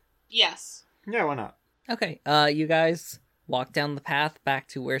together? Yes. Yeah, why not? Okay, you guys walk down the path back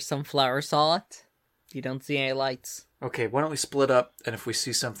to where Sunflower saw it. You don't see any lights. Okay, why don't we split up, and if we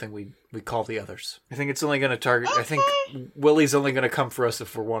see something, we call the others. I think it's only going to target... Okay. I think Willie's only going to come for us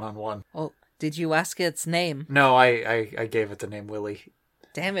if we're one-on-one. Oh, did you ask its name? No, I gave it the name Willie.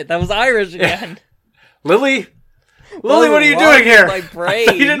 Damn it, that was Irish again. Lily? Lily, what are you doing here? My brain.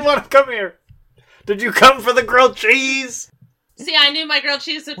 You didn't want to come here. Did you come for the grilled cheese? See, I knew my grilled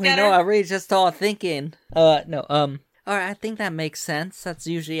cheese would Wait, get no, her. I really just started thinking. No, alright, I think that makes sense. That's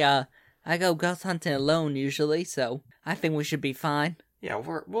usually, I go ghost hunting alone usually, so I think we should be fine. Yeah,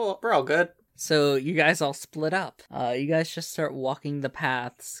 we're all good. So you guys all split up. You guys just start walking the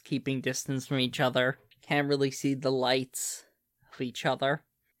paths, keeping distance from each other. Can't really see the lights of each other.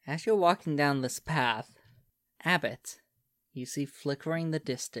 As you're walking down this path, Abbott, you see flickering the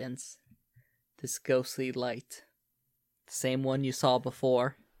distance this ghostly light. The same one you saw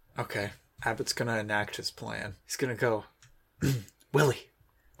before. Okay, Abbott's gonna enact his plan. He's gonna go, Willie,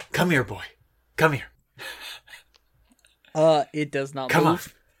 come here, boy. Come here. It does not Come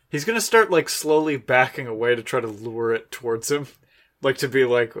move. on. He's gonna start, like, slowly backing away to try to lure it towards him. Like, to be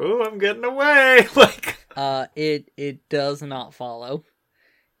like, oh, I'm getting away! Like... It does not follow.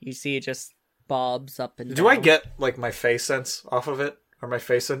 You see it just bobs up and down. Do I get, like, my face sense off of it? Are my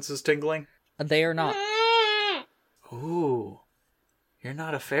face senses tingling? They are not. Ooh. You're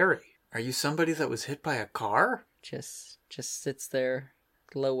not a fairy. Are you somebody that was hit by a car? Just sits there,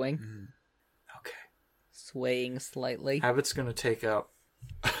 glowing, Okay. swaying slightly. Abbott's gonna take out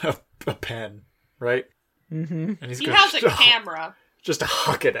a pen, right? Mm-hmm. And he's He gonna has a camera. just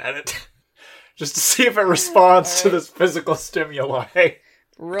huck it at it. Just to see if it responds to this physical stimuli.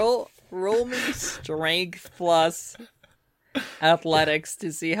 Roll me strength plus athletics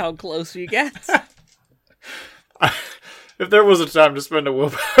to see how close you get. If there was a time to spend a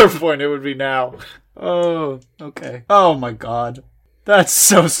willpower point, it would be now. Oh, okay. Oh my god. That's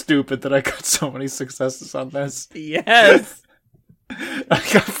so stupid that I got so many successes on this. Yes. I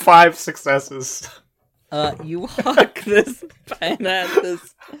got 5 successes. You huck this pen at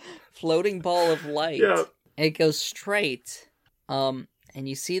this floating ball of light. Yeah. It goes straight. And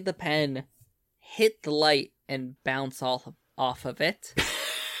you see the pen hit the light and bounce off of it.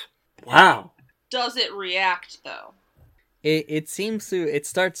 Wow. Does it react, though? It seems to. It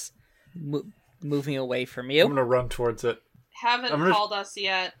starts moving away from you. I'm gonna run towards it. Haven't called us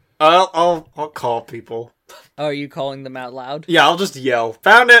yet. I'll call people. Oh, are you calling them out loud? Yeah, I'll just yell.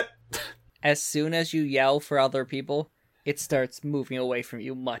 Found it! As soon as you yell for other people, it starts moving away from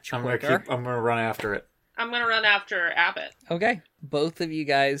you much quicker. I'm gonna run after it. I'm gonna run after Abbott. Okay. Both of you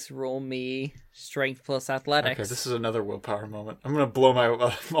guys roll me strength plus athletics. Okay, this is another willpower moment. I'm gonna blow my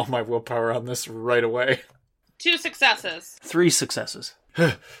all my willpower on this right away. 2 successes. 3 successes.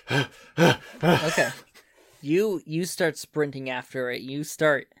 Okay. You start sprinting after it. You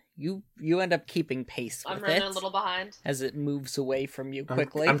end up keeping pace with I'm running it a little behind. as it moves away from you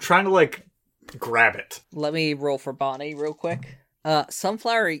quickly. I'm trying to, like, grab it. Let me roll for Bonnie real quick.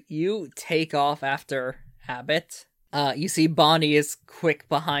 Sunflower, you take off after Abbott. You see Bonnie is quick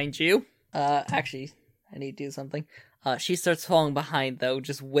behind you. Actually, I need to do something. She starts falling behind, though,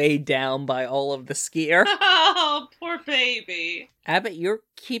 just weighed down by all of the skier. Oh, poor baby. Abbott, you're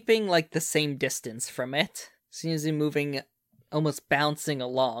keeping, like, the same distance from it. Seems to be moving, almost bouncing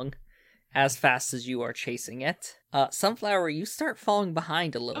along as fast as you are chasing it. Sunflower, you start falling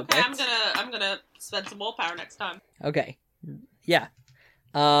behind a little Okay, bit. I'm gonna spend some willpower next time. Okay. Yeah.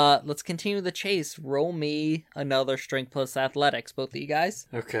 Let's continue the chase. Roll me another strength plus athletics, both of you guys.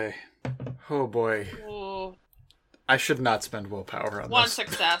 Okay. Oh boy. Ooh, I should not spend willpower on 1 this.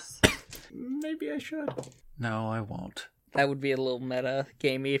 success. Maybe I should. No, I won't. That would be a little meta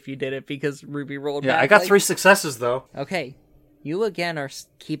gamey if you did it because Ruby rolled Yeah, badly. I got 3 successes, though. Okay, you again are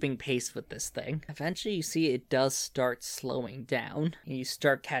keeping pace with this thing. Eventually you see it does start slowing down, and you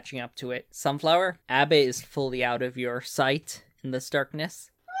start catching up to it. Sunflower, Abbott is fully out of your sight in this darkness.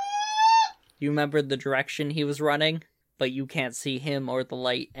 You remember the direction he was running, but you can't see him or the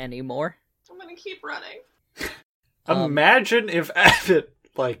light anymore. I'm gonna keep running. Imagine if Abbott,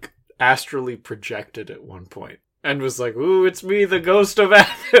 astrally projected at one point and was like, ooh, it's me, the ghost of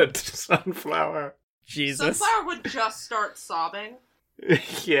Abbott, Sunflower. Jesus. Sunflower would just start sobbing.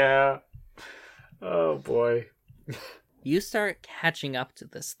 Yeah. Oh, boy. You start catching up to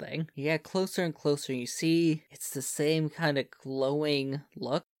this thing. You get closer and closer, and you see it's the same kind of glowing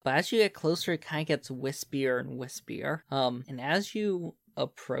look. But as you get closer, it kind of gets wispier and wispier. And as you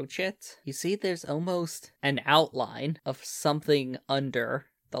approach it, you see there's almost an outline of something under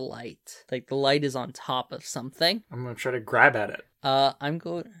the light. Like the light is on top of something. I'm gonna try to grab at it. I'm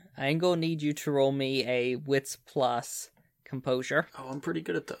gonna need you to roll me a Wits plus Composure. Oh, I'm pretty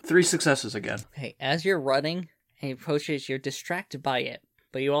good at that. 3 successes again. Okay, as you're running and you approach it, you're distracted by it,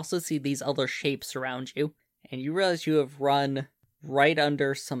 but you also see these other shapes around you, and you realize you have run right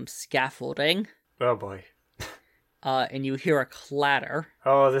under some scaffolding, Oh, boy. and you hear a clatter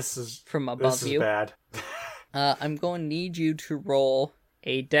Oh, this is from above this is you. bad. I'm going to need you to roll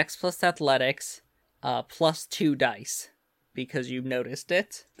a Dex plus Athletics, plus 2 dice, because you've noticed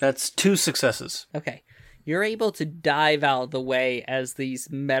it. That's 2 successes. Okay. You're able to dive out of the way as these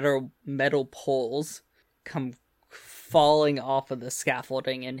metal poles come falling off of the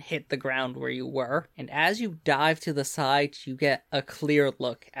scaffolding and hit the ground where you were. And as you dive to the side, you get a clear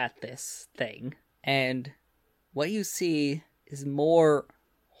look at this thing. And what you see is more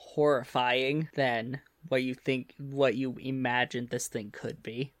horrifying than what you imagined this thing could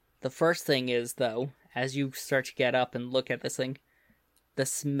be. The first thing is, though, as you start to get up and look at this thing, the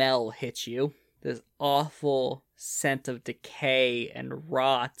smell hits you. This awful scent of decay and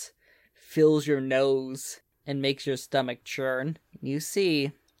rot fills your nose and makes your stomach churn. You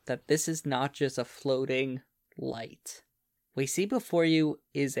see that this is not just a floating light. What you see before you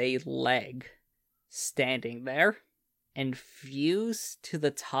is a leg standing there, and fused to the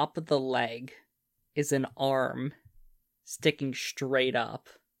top of the leg is an arm sticking straight up,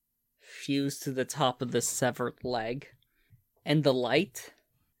 fused to the top of the severed leg. And the light,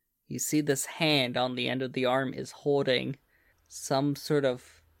 you see this hand on the end of the arm is holding some sort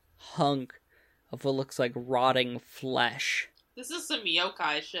of hunk of what looks like rotting flesh. This is some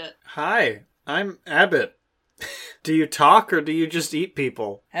yokai shit. Hi, I'm Abbott. Do you talk or do you just eat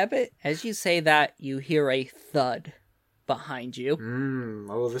people? Abbott, as you say that, you hear a thud behind you.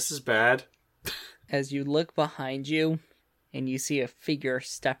 Oh, this is bad. As you look behind you, and you see a figure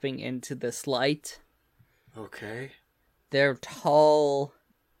stepping into this light. Okay. They're tall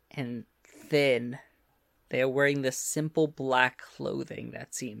and thin. They are wearing this simple black clothing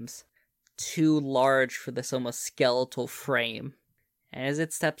that seems too large for this almost skeletal frame. And as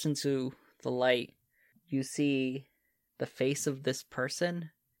it steps into the light, you see the face of this person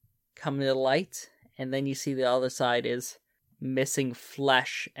come to the light, and then you see the other side is missing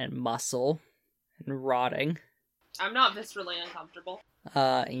flesh and muscle and rotting. I'm not viscerally uncomfortable.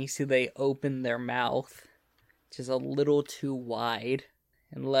 And you see they open their mouth, just a little too wide,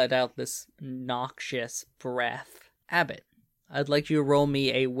 and let out this noxious breath. Abbott, I'd like you to roll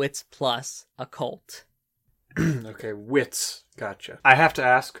me a Wits plus Occult. Okay, wits. Gotcha. I have to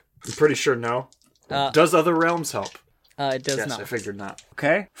ask. I'm pretty sure no. Does other realms help? It does yes, not. I figured not.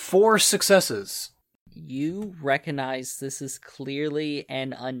 Okay. 4 successes. You recognize this is clearly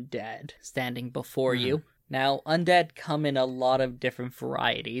an undead standing before you. Now, undead come in a lot of different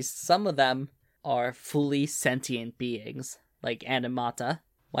varieties. Some of them are fully sentient beings, like Animata,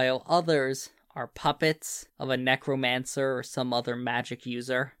 while others are puppets of a necromancer or some other magic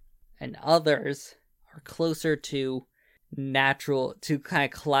user, and others are closer to kind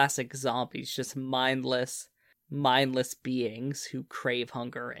of classic zombies, just mindless beings who crave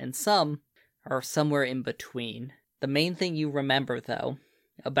hunger, and some are somewhere in between. The main thing you remember, though,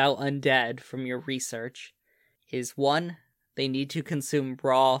 about undead from your research is 1, they need to consume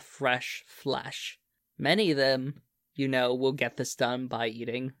raw, fresh flesh. Many of them, will get this done by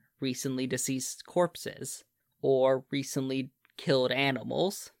eating recently deceased corpses or recently killed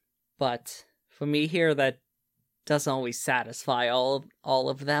animals. But for me here, that doesn't always satisfy all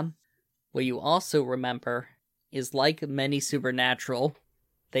of them. What you also remember is, like many supernatural,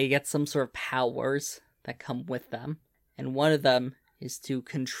 they get some sort of powers that come with them. And one of them is to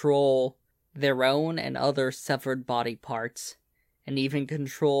control their own and other severed body parts, and even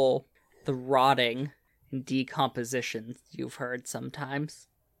control the rotting and decomposition you've heard sometimes.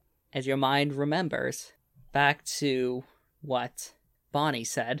 As your mind remembers back to what Bonnie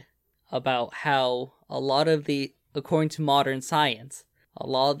said about how a lot of according to modern science, a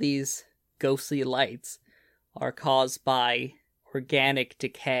lot of these ghostly lights are caused by organic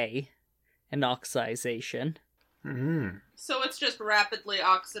decay and oxidization. So it's just rapidly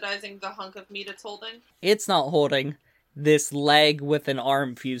oxidizing the hunk of meat it's holding? It's not holding. This leg with an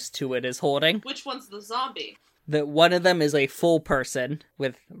arm fused to it is holding. Which one's the zombie? One of them is a full person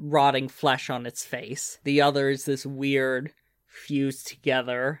with rotting flesh on its face. The other is this weird, fused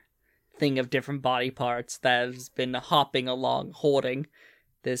together thing of different body parts that has been hopping along, holding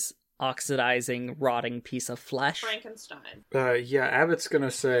this oxidizing, rotting piece of flesh. Frankenstein. Yeah, Abbott's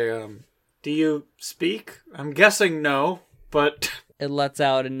gonna say, do you speak? I'm guessing no, but... It lets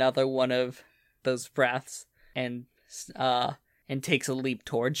out another one of those breaths and takes a leap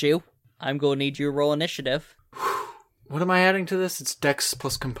towards you. I'm going to need you to roll initiative. What am I adding to this? It's Dex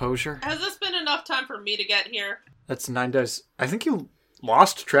plus Composure. Has this been enough time for me to get here? That's 9 dice. I think you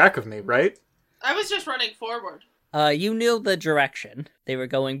lost track of me, right? I was just running forward. You knew the direction they were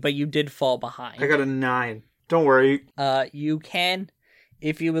going, but you did fall behind. I got a 9. Don't worry. You can,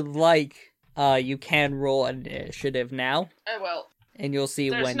 if you would like, you can roll initiative now. I will. And you'll see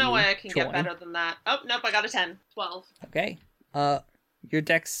There's when no you way I can join. get better than that. Oh, nope, I got a 10. 12. Okay. Your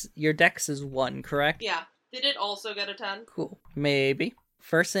dex is 1, correct? Yeah. Did it also get a 10? Cool. Maybe.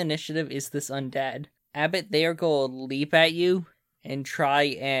 First initiative is this undead. Abbott, they are going to leap at you and try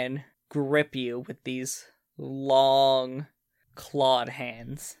and grip you with these long clawed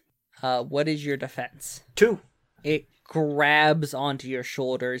hands. What is your defense? 2. It grabs onto your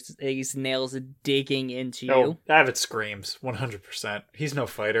shoulders, these nails digging into you. Oh, Abbott screams. 100%. He's no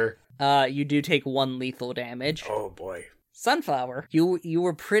fighter. You do take 1 lethal damage. Oh, boy. Sunflower, you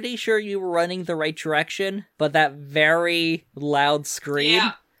were pretty sure you were running the right direction, but that very loud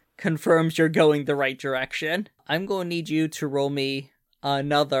scream confirms you're going the right direction. I'm going to need you to roll me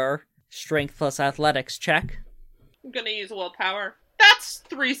another strength plus athletics check. I'm gonna use willpower. That's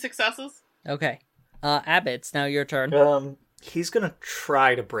 3 successes. Okay. Abbott, it's now your turn. He's gonna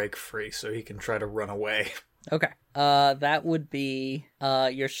try to break free so he can try to run away. Okay. That would be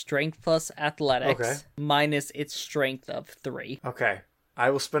your strength plus athletics minus its strength of 3. Okay. I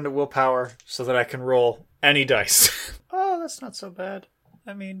will spend a willpower so that I can roll any dice. Oh, that's not so bad.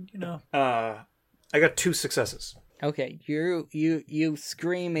 I mean, you know. I got 2 successes. Okay, you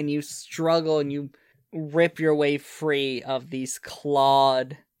scream and you struggle and you rip your way free of these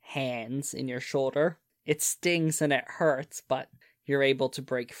clawed hands in your shoulder. It stings and it hurts, but you're able to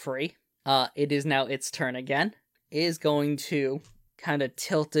break free. It is now its turn again. It is going to kind of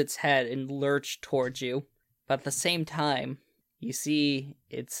tilt its head and lurch towards you, but at the same time, you see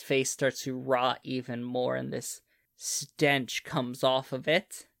its face starts to rot even more and this stench comes off of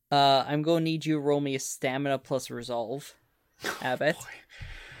it. I'm going to need you to roll me a stamina plus resolve, Abbott.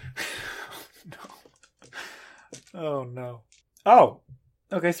 Oh, no. Oh,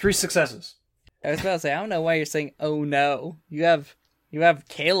 okay, 3 successes. I was about to say, I don't know why you're saying, oh no. You have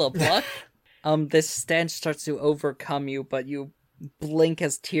Caleb luck. This stench starts to overcome you, but you blink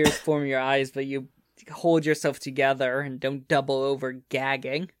as tears form your eyes, but you hold yourself together and don't double over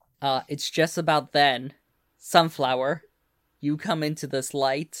gagging. It's just about then, Sunflower, you come into this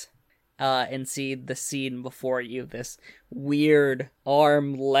light, and see the scene before you. This weird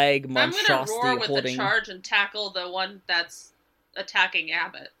arm-leg monstrosity I'm gonna roar with holding... the charge and tackle the one that's attacking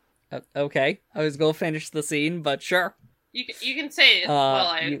Abbott. Okay, I was gonna finish the scene, but sure. You can say it while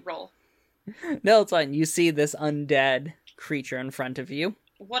I roll. No, it's fine. You see this undead creature in front of you.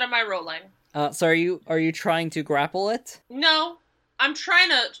 What am I rolling? So are you trying to grapple it? No. I'm trying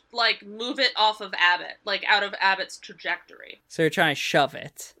to, move it off of Abbott. Out of Abbott's trajectory. So you're trying to shove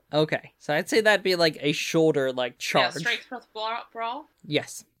it. Okay. So I'd say that'd be a shoulder, charge. Yeah, strength plus brawl?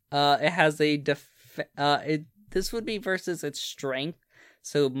 Yes. It has a this would be versus its strength,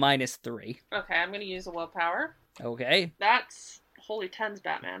 so -3. Okay, I'm gonna use a willpower. Okay. That's... Holy tens,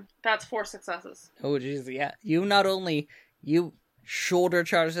 Batman. That's 4 successes. Oh, jeez, yeah. You shoulder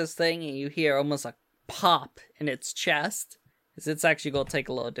charge this thing, and you hear almost a pop in its chest. Because it's actually going to take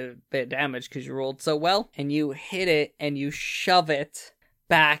a little bit of damage because you rolled so well. And you hit it, and you shove it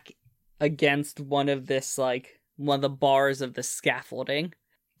back against one of the bars of the scaffolding,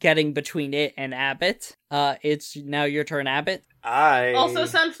 getting between it and Abbott. It's now your turn, Abbott. Also,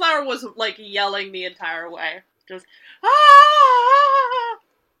 Sunflower was, yelling the entire way. Just, ah!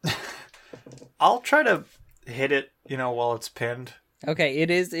 I'll try to hit it, while it's pinned. Okay,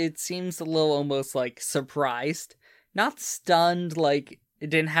 it seems a little almost, surprised. Not stunned, it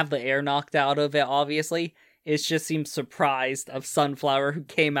didn't have the air knocked out of it, obviously. It just seems surprised of Sunflower, who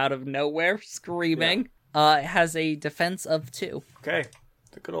came out of nowhere screaming. It has a defense of 2. Okay.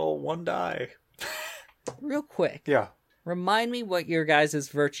 The good old 1 die. Real quick, Yeah. remind me what your guys'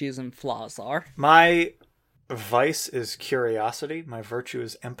 virtues and flaws are. My vice is curiosity. My virtue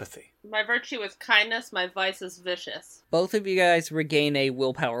is empathy. My virtue is kindness, my vice is vicious. Both of you guys regain a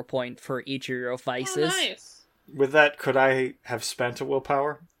willpower point for each of your vices. Oh, nice. With that, could I have spent a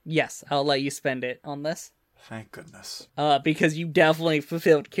willpower? Yes, I'll let you spend it on this. Thank goodness. Because you definitely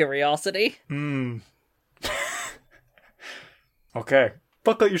fulfilled curiosity. Okay.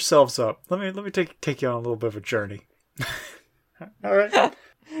 Buckle yourselves up. Let me take you on a little bit of a journey. All right.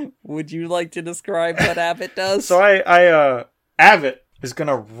 Would you like to describe what Abbott does? So Abbott is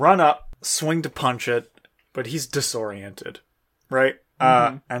gonna run up, swing to punch it, but he's disoriented, right?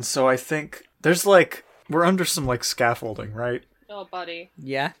 And so I think there's we're under some scaffolding, right? Oh, buddy.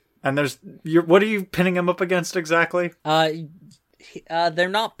 Yeah. And what are you pinning him up against exactly? They're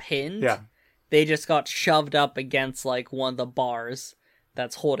not pinned. Yeah. They just got shoved up against one of the bars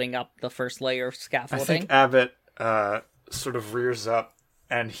that's holding up the first layer of I scaffolding. think Abbott sort of rears up,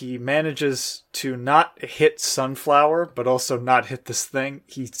 and he manages to not hit Sunflower, but also not hit this thing.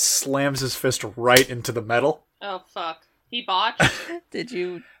 He slams his fist right into the metal. Oh, fuck. He botched? Did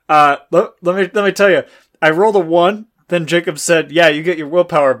you? Let me tell you. I rolled a 1. Then Jacob said, "Yeah, you get your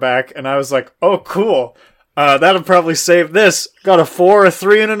willpower back," and I was like, "Oh, cool. That'll probably save this." Got a 4, a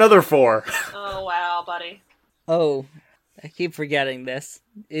 3, and another 4. Oh, wow, buddy. Oh, I keep forgetting this.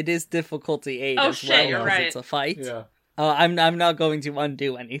 It is difficulty 8 Oh, as shit, well, you're because right. it's a fight. Yeah. I'm not going to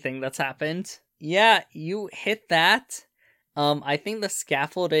undo anything that's happened. Yeah, you hit that. I think the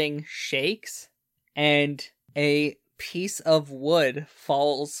scaffolding shakes, and a piece of wood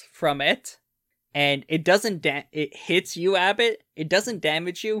falls from it, and it doesn't. It hits you, Abbott. It doesn't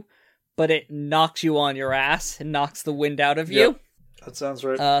damage you, but it knocks you on your ass and knocks the wind out of you. Yep. That sounds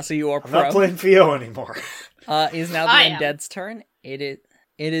right. So you are I'm prone. not playing Fio anymore. Is now the I am. undead's turn. It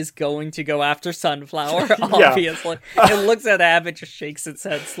is going to go after Sunflower, Yeah. obviously. It looks at Abbott, just shakes its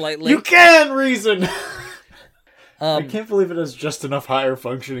head slightly. You can reason! I can't believe it has just enough higher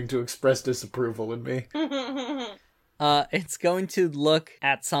functioning to express disapproval in me. It's going to look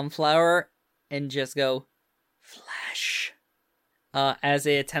at Sunflower and just go, flesh, as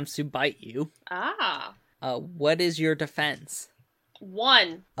it attempts to bite you. Ah. What is your defense?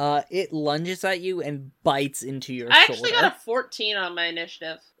 1. It lunges at you and bites into your I shoulder. actually got a 14 on my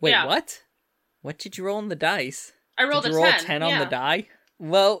initiative. Wait, Yeah. what? What did you roll on the dice? I rolled Did a you 10. roll 10 on yeah. the die?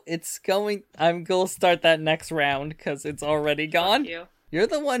 Well, I'm going to start that next round because it's already gone. Fuck you. You're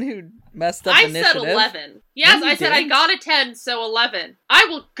the one who messed up I initiative. said 11. Yes, No, you I said I didn't. got a 10, so 11. I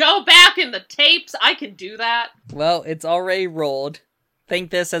will go back in the tapes. I can do that. Well, it's already rolled. Think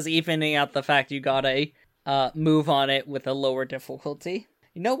this as evening out the fact you got a move on it with a lower difficulty.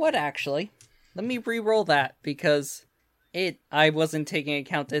 You know what, actually? Let me re-roll that because I wasn't taking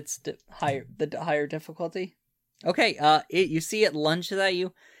account its the higher difficulty. Okay, you see it lunges at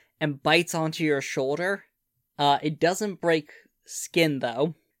you and bites onto your shoulder. It doesn't break skin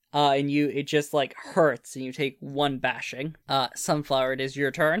though. And it just hurts and you take 1 bashing. Sunflower, it is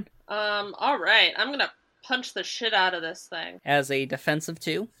your turn. Alright. I'm gonna punch the shit out of this thing. As a defensive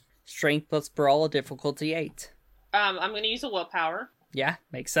 2, strength plus brawl, difficulty 8. I'm gonna use a willpower. Yeah,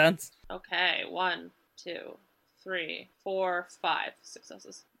 makes sense. Okay, 1, 2, 3, 4, 5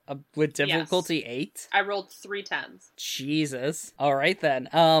 successes. With difficulty 8? I rolled 3 10s. Jesus. Alright then.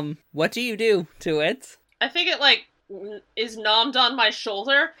 What do you do to it? I think it is nommed on my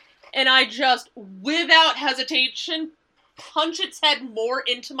shoulder, and I just, without hesitation, punch its head more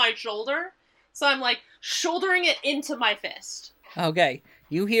into my shoulder. So I'm shouldering it into my fist. Okay,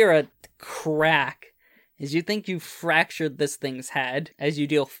 you hear a crack as you think you fractured this thing's head as you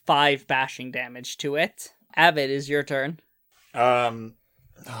deal 5 bashing damage to it. Abbott, is your turn.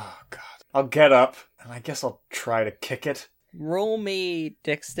 Oh, God. I'll get up, and I guess I'll try to kick it. Roll me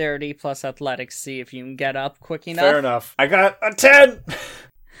dexterity plus athletics, see if you can get up quick enough. Fair enough. I got a 10!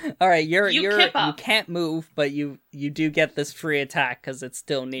 Alright, You kip you up. can't move, but you do get this free attack because it's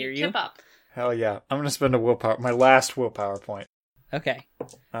still near you. Tip up. Hell yeah. I'm gonna spend my last willpower point. Okay.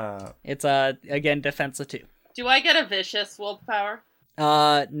 Uh, It's again defensive 2. Do I get a vicious willpower?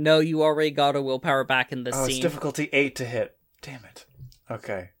 No, you already got a willpower back in this it's scene. difficulty 8 to hit. Damn it.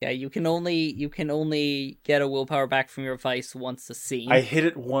 Okay. Yeah, you can only get a willpower back from your vice once a scene. I hit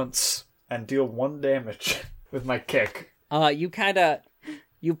it once and deal 1 damage with my kick.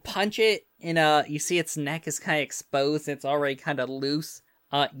 You punch it in you see its neck is kind of exposed, it's already kind of loose.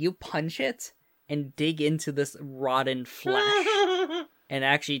 You punch it and dig into this rotten flesh. and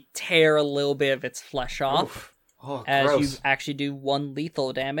actually tear a little bit of its flesh off. Oof. Oh, As gross. you actually do 1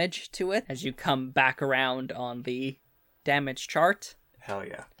 lethal damage to it as you come back around on the damage chart. Hell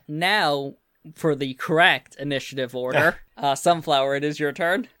yeah. Now, for the correct initiative order, Sunflower, it is your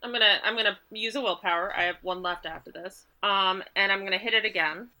turn. I'm gonna use a willpower. I have 1 left after this. And I'm gonna hit it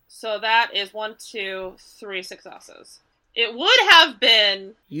again. So that is 1, 2, 3 successes. It would have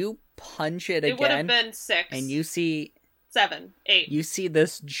been. You punch it It would have again, been 6. and you see 7, 8. you see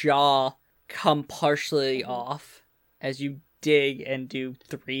this jaw come partially off as you dig and do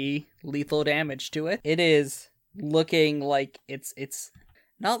 3 lethal damage to it. It is looking like it's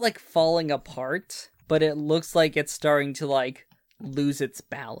not like falling apart, but it looks like it's starting to like lose its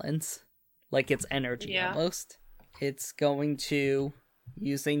balance, like its energy almost. It's going to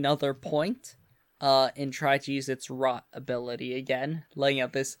use another point and try to use its rot ability again, letting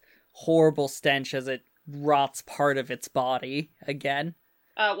out this horrible stench as it rots part of its body again.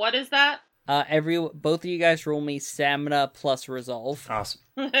 What is that? Both of you guys roll me stamina plus resolve. Awesome.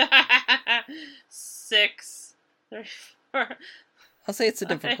 6. 3, 4. I'll say it's a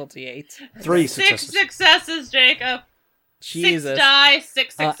difficulty 8. 3 6 successes. successes, Jacob. Jesus. 6 die,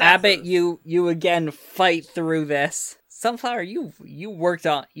 6 successes. Abbott, you again fight through this. Sunflower, you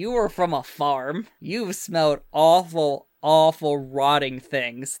were from a farm. You've smelled awful rotting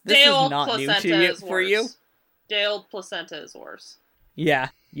things. This Day-old is not new placenta to you is for worse. you. Day-old placenta is worse. Yeah,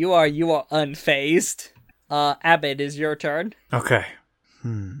 you are unfazed. Abbott, is your turn. Okay.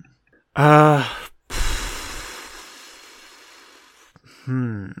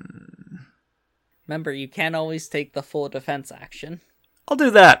 Remember, you can't always take the full defense action. I'll do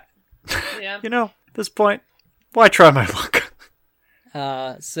that. Yeah. You know, at this point, why try my luck?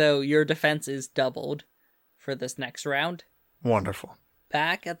 So your defense is doubled for this next round. Wonderful.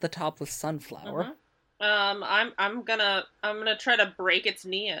 Back at the top with Sunflower. I'm gonna try to break its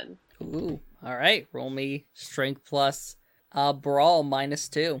knee in. Ooh, all right. Roll me strength plus brawl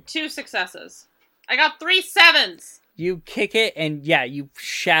 -2. 2 successes. I got 3 7s. You kick it and you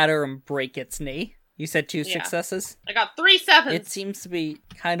shatter and break its knee. You said 2 Yeah. successes? I got 3 7s. It seems to be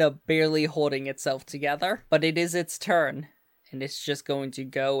kind of barely holding itself together, but it is its turn, and it's just going to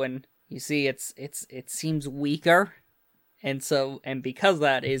go, and you see it seems weaker, and because of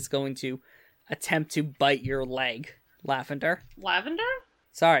that is going to attempt to bite your leg. Lavender. Lavender?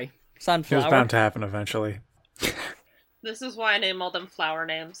 Sorry, It was Sunflower. bound to happen eventually. This is why I name all them flower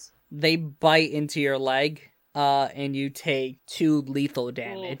names. They bite into your leg, and you take 2 lethal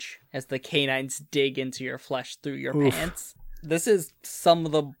damage as the canines dig into your flesh through your pants. This is some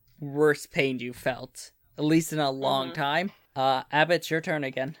of the worst pain you felt, at least in a long time. Abbott, it's your turn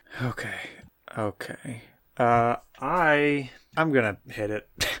again. Okay. I'm gonna hit it.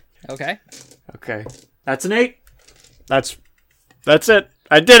 Okay. Okay. That's an 8. That's it.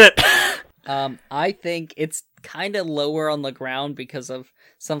 I did it. I think it's kind of lower on the ground because of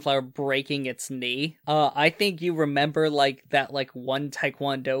Sunflower breaking its knee. I think you remember that one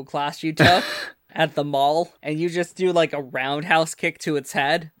Taekwondo class you took at the mall, and you just do like a roundhouse kick to its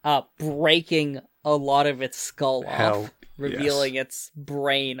head, breaking a lot of its skull Hell, off, revealing its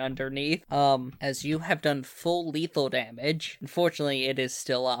brain underneath. As you have done full lethal damage, unfortunately it is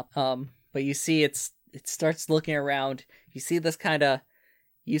still up. But you see it starts looking around. You see this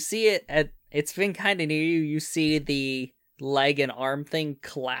it's been kind of near you. You see the leg and arm thing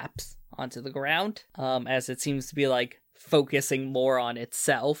collapse onto the ground, as it seems to be like focusing more on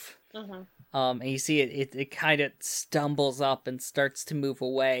itself. And you see it kind of stumbles up and starts to move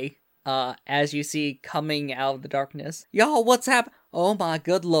away. As you see coming out of the darkness, y'all, what's happening? Oh my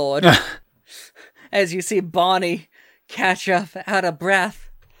good lord! As you see Bonnie catch up out of breath,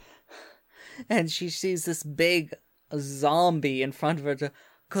 and she sees this big zombie in front of her.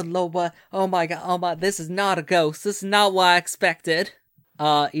 Good lord, what? Oh my god, oh my, this is not a ghost. This is not what I expected.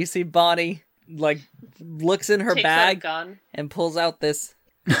 You see Bonnie, looks in her Takes out a bag gun. and pulls out this.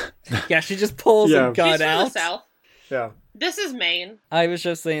 She just pulls a Yeah. gun She's from out. the South. Yeah. This is Maine. I was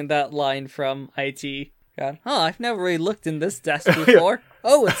just saying that line from IT. God, I've never really looked in this desk before.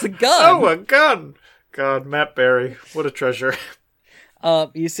 Oh, it's a gun! Oh, a gun! God, Matt Berry. What a treasure.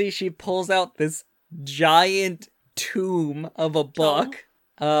 You see she pulls out this giant tome of a book.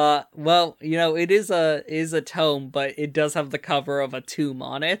 Well, it is a tome, but it does have the cover of a tomb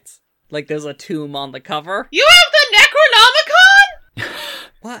on it. Like, there's a tomb on the cover. You have the Necronomicon?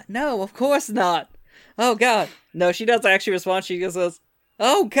 What? No, of course not. Oh god. No, she does actually respond. She just says,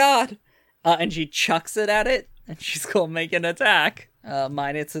 oh god. And she chucks it at it, and she's gonna make an attack.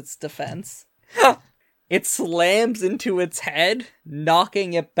 Minus its defense. It slams into its head,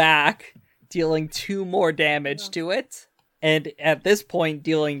 knocking it back, dealing 2 more damage to it. and at this point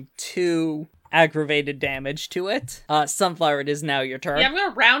dealing 2 aggravated damage to it. Sunflower, it is now your turn. Yeah, I'm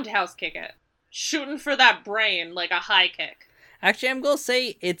gonna roundhouse kick it. Shooting for that brain like a high kick. Actually, I'm gonna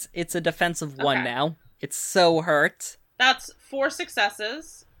say it's a defensive 1 Okay. now. It's so hurt. That's 4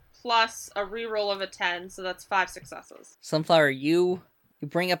 successes, plus a reroll of a 10, so that's 5 successes. Sunflower, you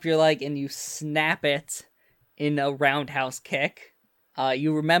bring up your leg and you snap it in a roundhouse kick.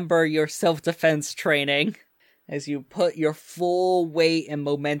 You remember your self-defense training as you put your full weight and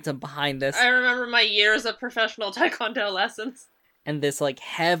momentum behind this. I remember my years of professional taekwondo lessons. And this like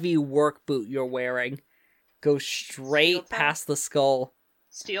heavy work boot you're wearing goes straight Steel toe. past the skull.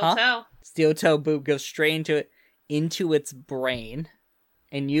 Steel Huh? toe. Steel toe boot goes straight into its brain.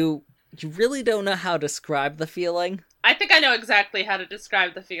 And you really don't know how to describe the feeling. I think I know exactly how to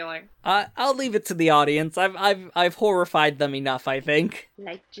describe the feeling. I'll leave it to the audience. I've horrified them enough, I think.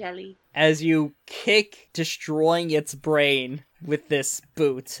 Like jelly. As you kick, destroying its brain with this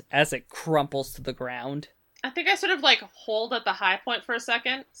boot as it crumples to the ground. I think I sort of like hold at the high point for a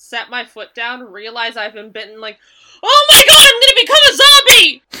second, set my foot down, realize I've been bitten, like, oh my god, I'm gonna become a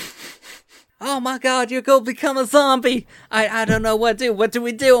zombie! Oh my god, you're gonna become a zombie! I don't know what to do. What do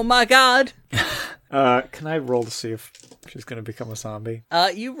we do? Oh my god! Can I roll to see if she's gonna become a zombie?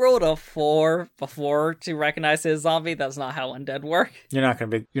 You rolled a 4 before to recognize it as a zombie. That's not how undead work. You're not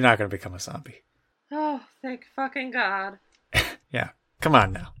gonna become a zombie. Oh, thank fucking god. Yeah. Come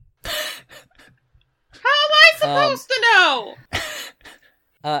on now. How am I supposed to know?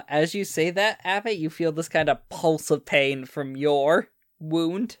 As you say that, Abbott, you feel this kind of pulse of pain from your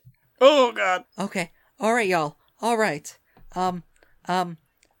wound. Oh god. Okay, alright, y'all. Alright. I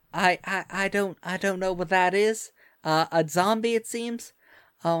don't know what that is. A zombie, it seems.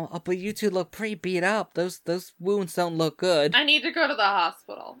 But you two look pretty beat up. Those wounds don't look good. I need to go to the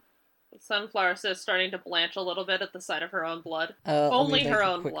hospital. Sunflower says, starting to blanch a little bit at the sight of her own blood. Let Only me make her a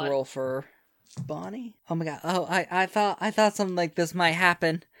own quick blood. roll for Bonnie. Oh my god. Oh, I thought something like this might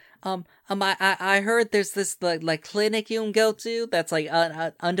happen. I heard there's this like clinic you can go to that's like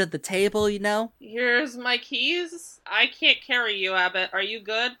under the table, you know. Here's my keys. I can't carry you, Abbott. Are you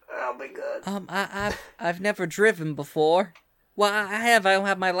good? I'll be good. I've never driven before. Well, I have. I don't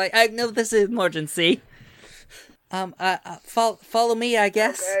have my light. I know this is emergency. Follow me, I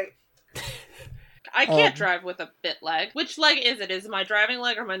guess. Okay. I can't drive with a bit leg. Which leg is it? Is it my driving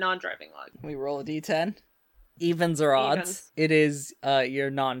leg or my non-driving leg? We roll a d10. Evens or odds? Evens. It is your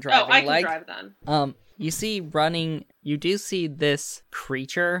non-driving Oh, I can leg. drive then. You do see this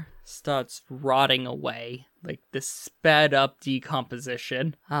creature starts rotting away, like this sped up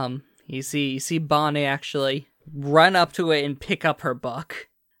decomposition. You see Bonnie actually run up to it and pick up her book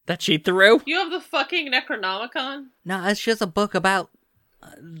that she threw. You have the fucking Necronomicon? No, it's just a book about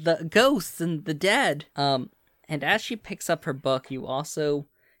the ghosts and the dead. And as she picks up her book, you also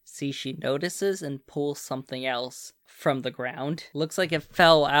see she notices and pulls something else from the ground. Looks like it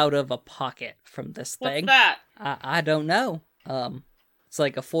fell out of a pocket from this thing. What's that? I don't know. It's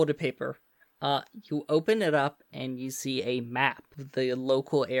like a folded paper. You open it up and you see a map of the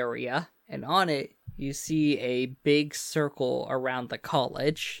local area, and on it you see a big circle around the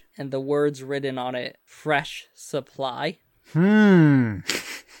college, and the words written on it, fresh supply.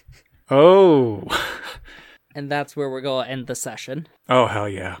 Oh. And that's where we're going to end the session. Oh, hell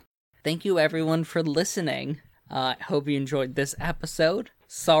yeah. Thank you everyone for listening. I hope you enjoyed this episode.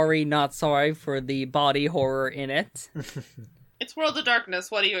 Sorry, not sorry for the body horror in it. It's World of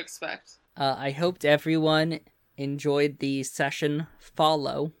Darkness. What do you expect? I hoped everyone enjoyed the session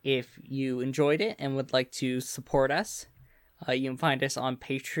follow. If you enjoyed it and would like to support us, you can find us on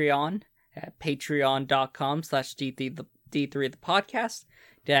Patreon at patreon.com/D3 the podcast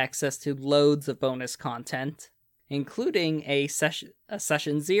to access to loads of bonus content, including a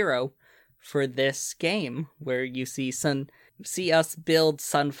session 0 for this game where you see us build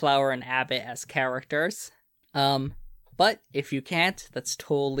Sunflower and Abbott as characters. But if you can't, that's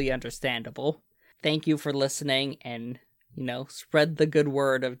totally understandable. Thank you for listening, and, spread the good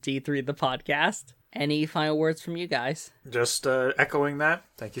word of D3 the podcast. Any final words from you guys? Just echoing that.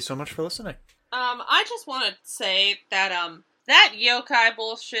 Thank you so much for listening. I just want to say that, that yokai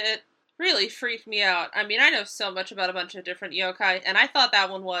bullshit really freaked me out. I mean, I know so much about a bunch of different yokai, and I thought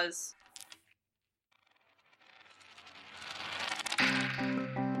that one was